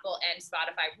on Apple and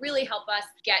Spotify really help us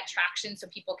get traction so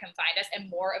people can find us and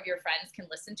more of your friends can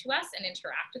listen to us and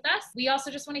interact with us. We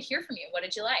also just want to hear from you. What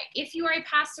did you like? If you are a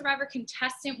past Survivor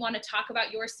contestant, want to talk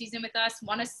about your season with us,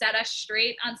 want to set us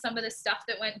straight on some of the stuff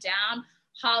that went down,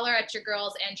 holler at your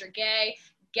girls and your gay.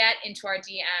 Get into our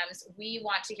DMs. We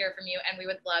want to hear from you, and we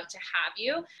would love to have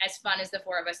you. As fun as the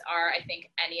 4 of us are, I think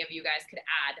any of you guys could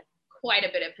add quite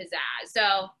a bit of pizzazz.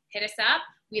 So hit us up.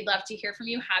 We'd love to hear from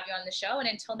you, have you on the show. And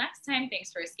until next time,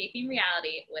 thanks for escaping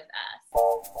reality with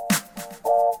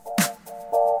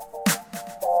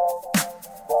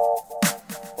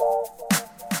us.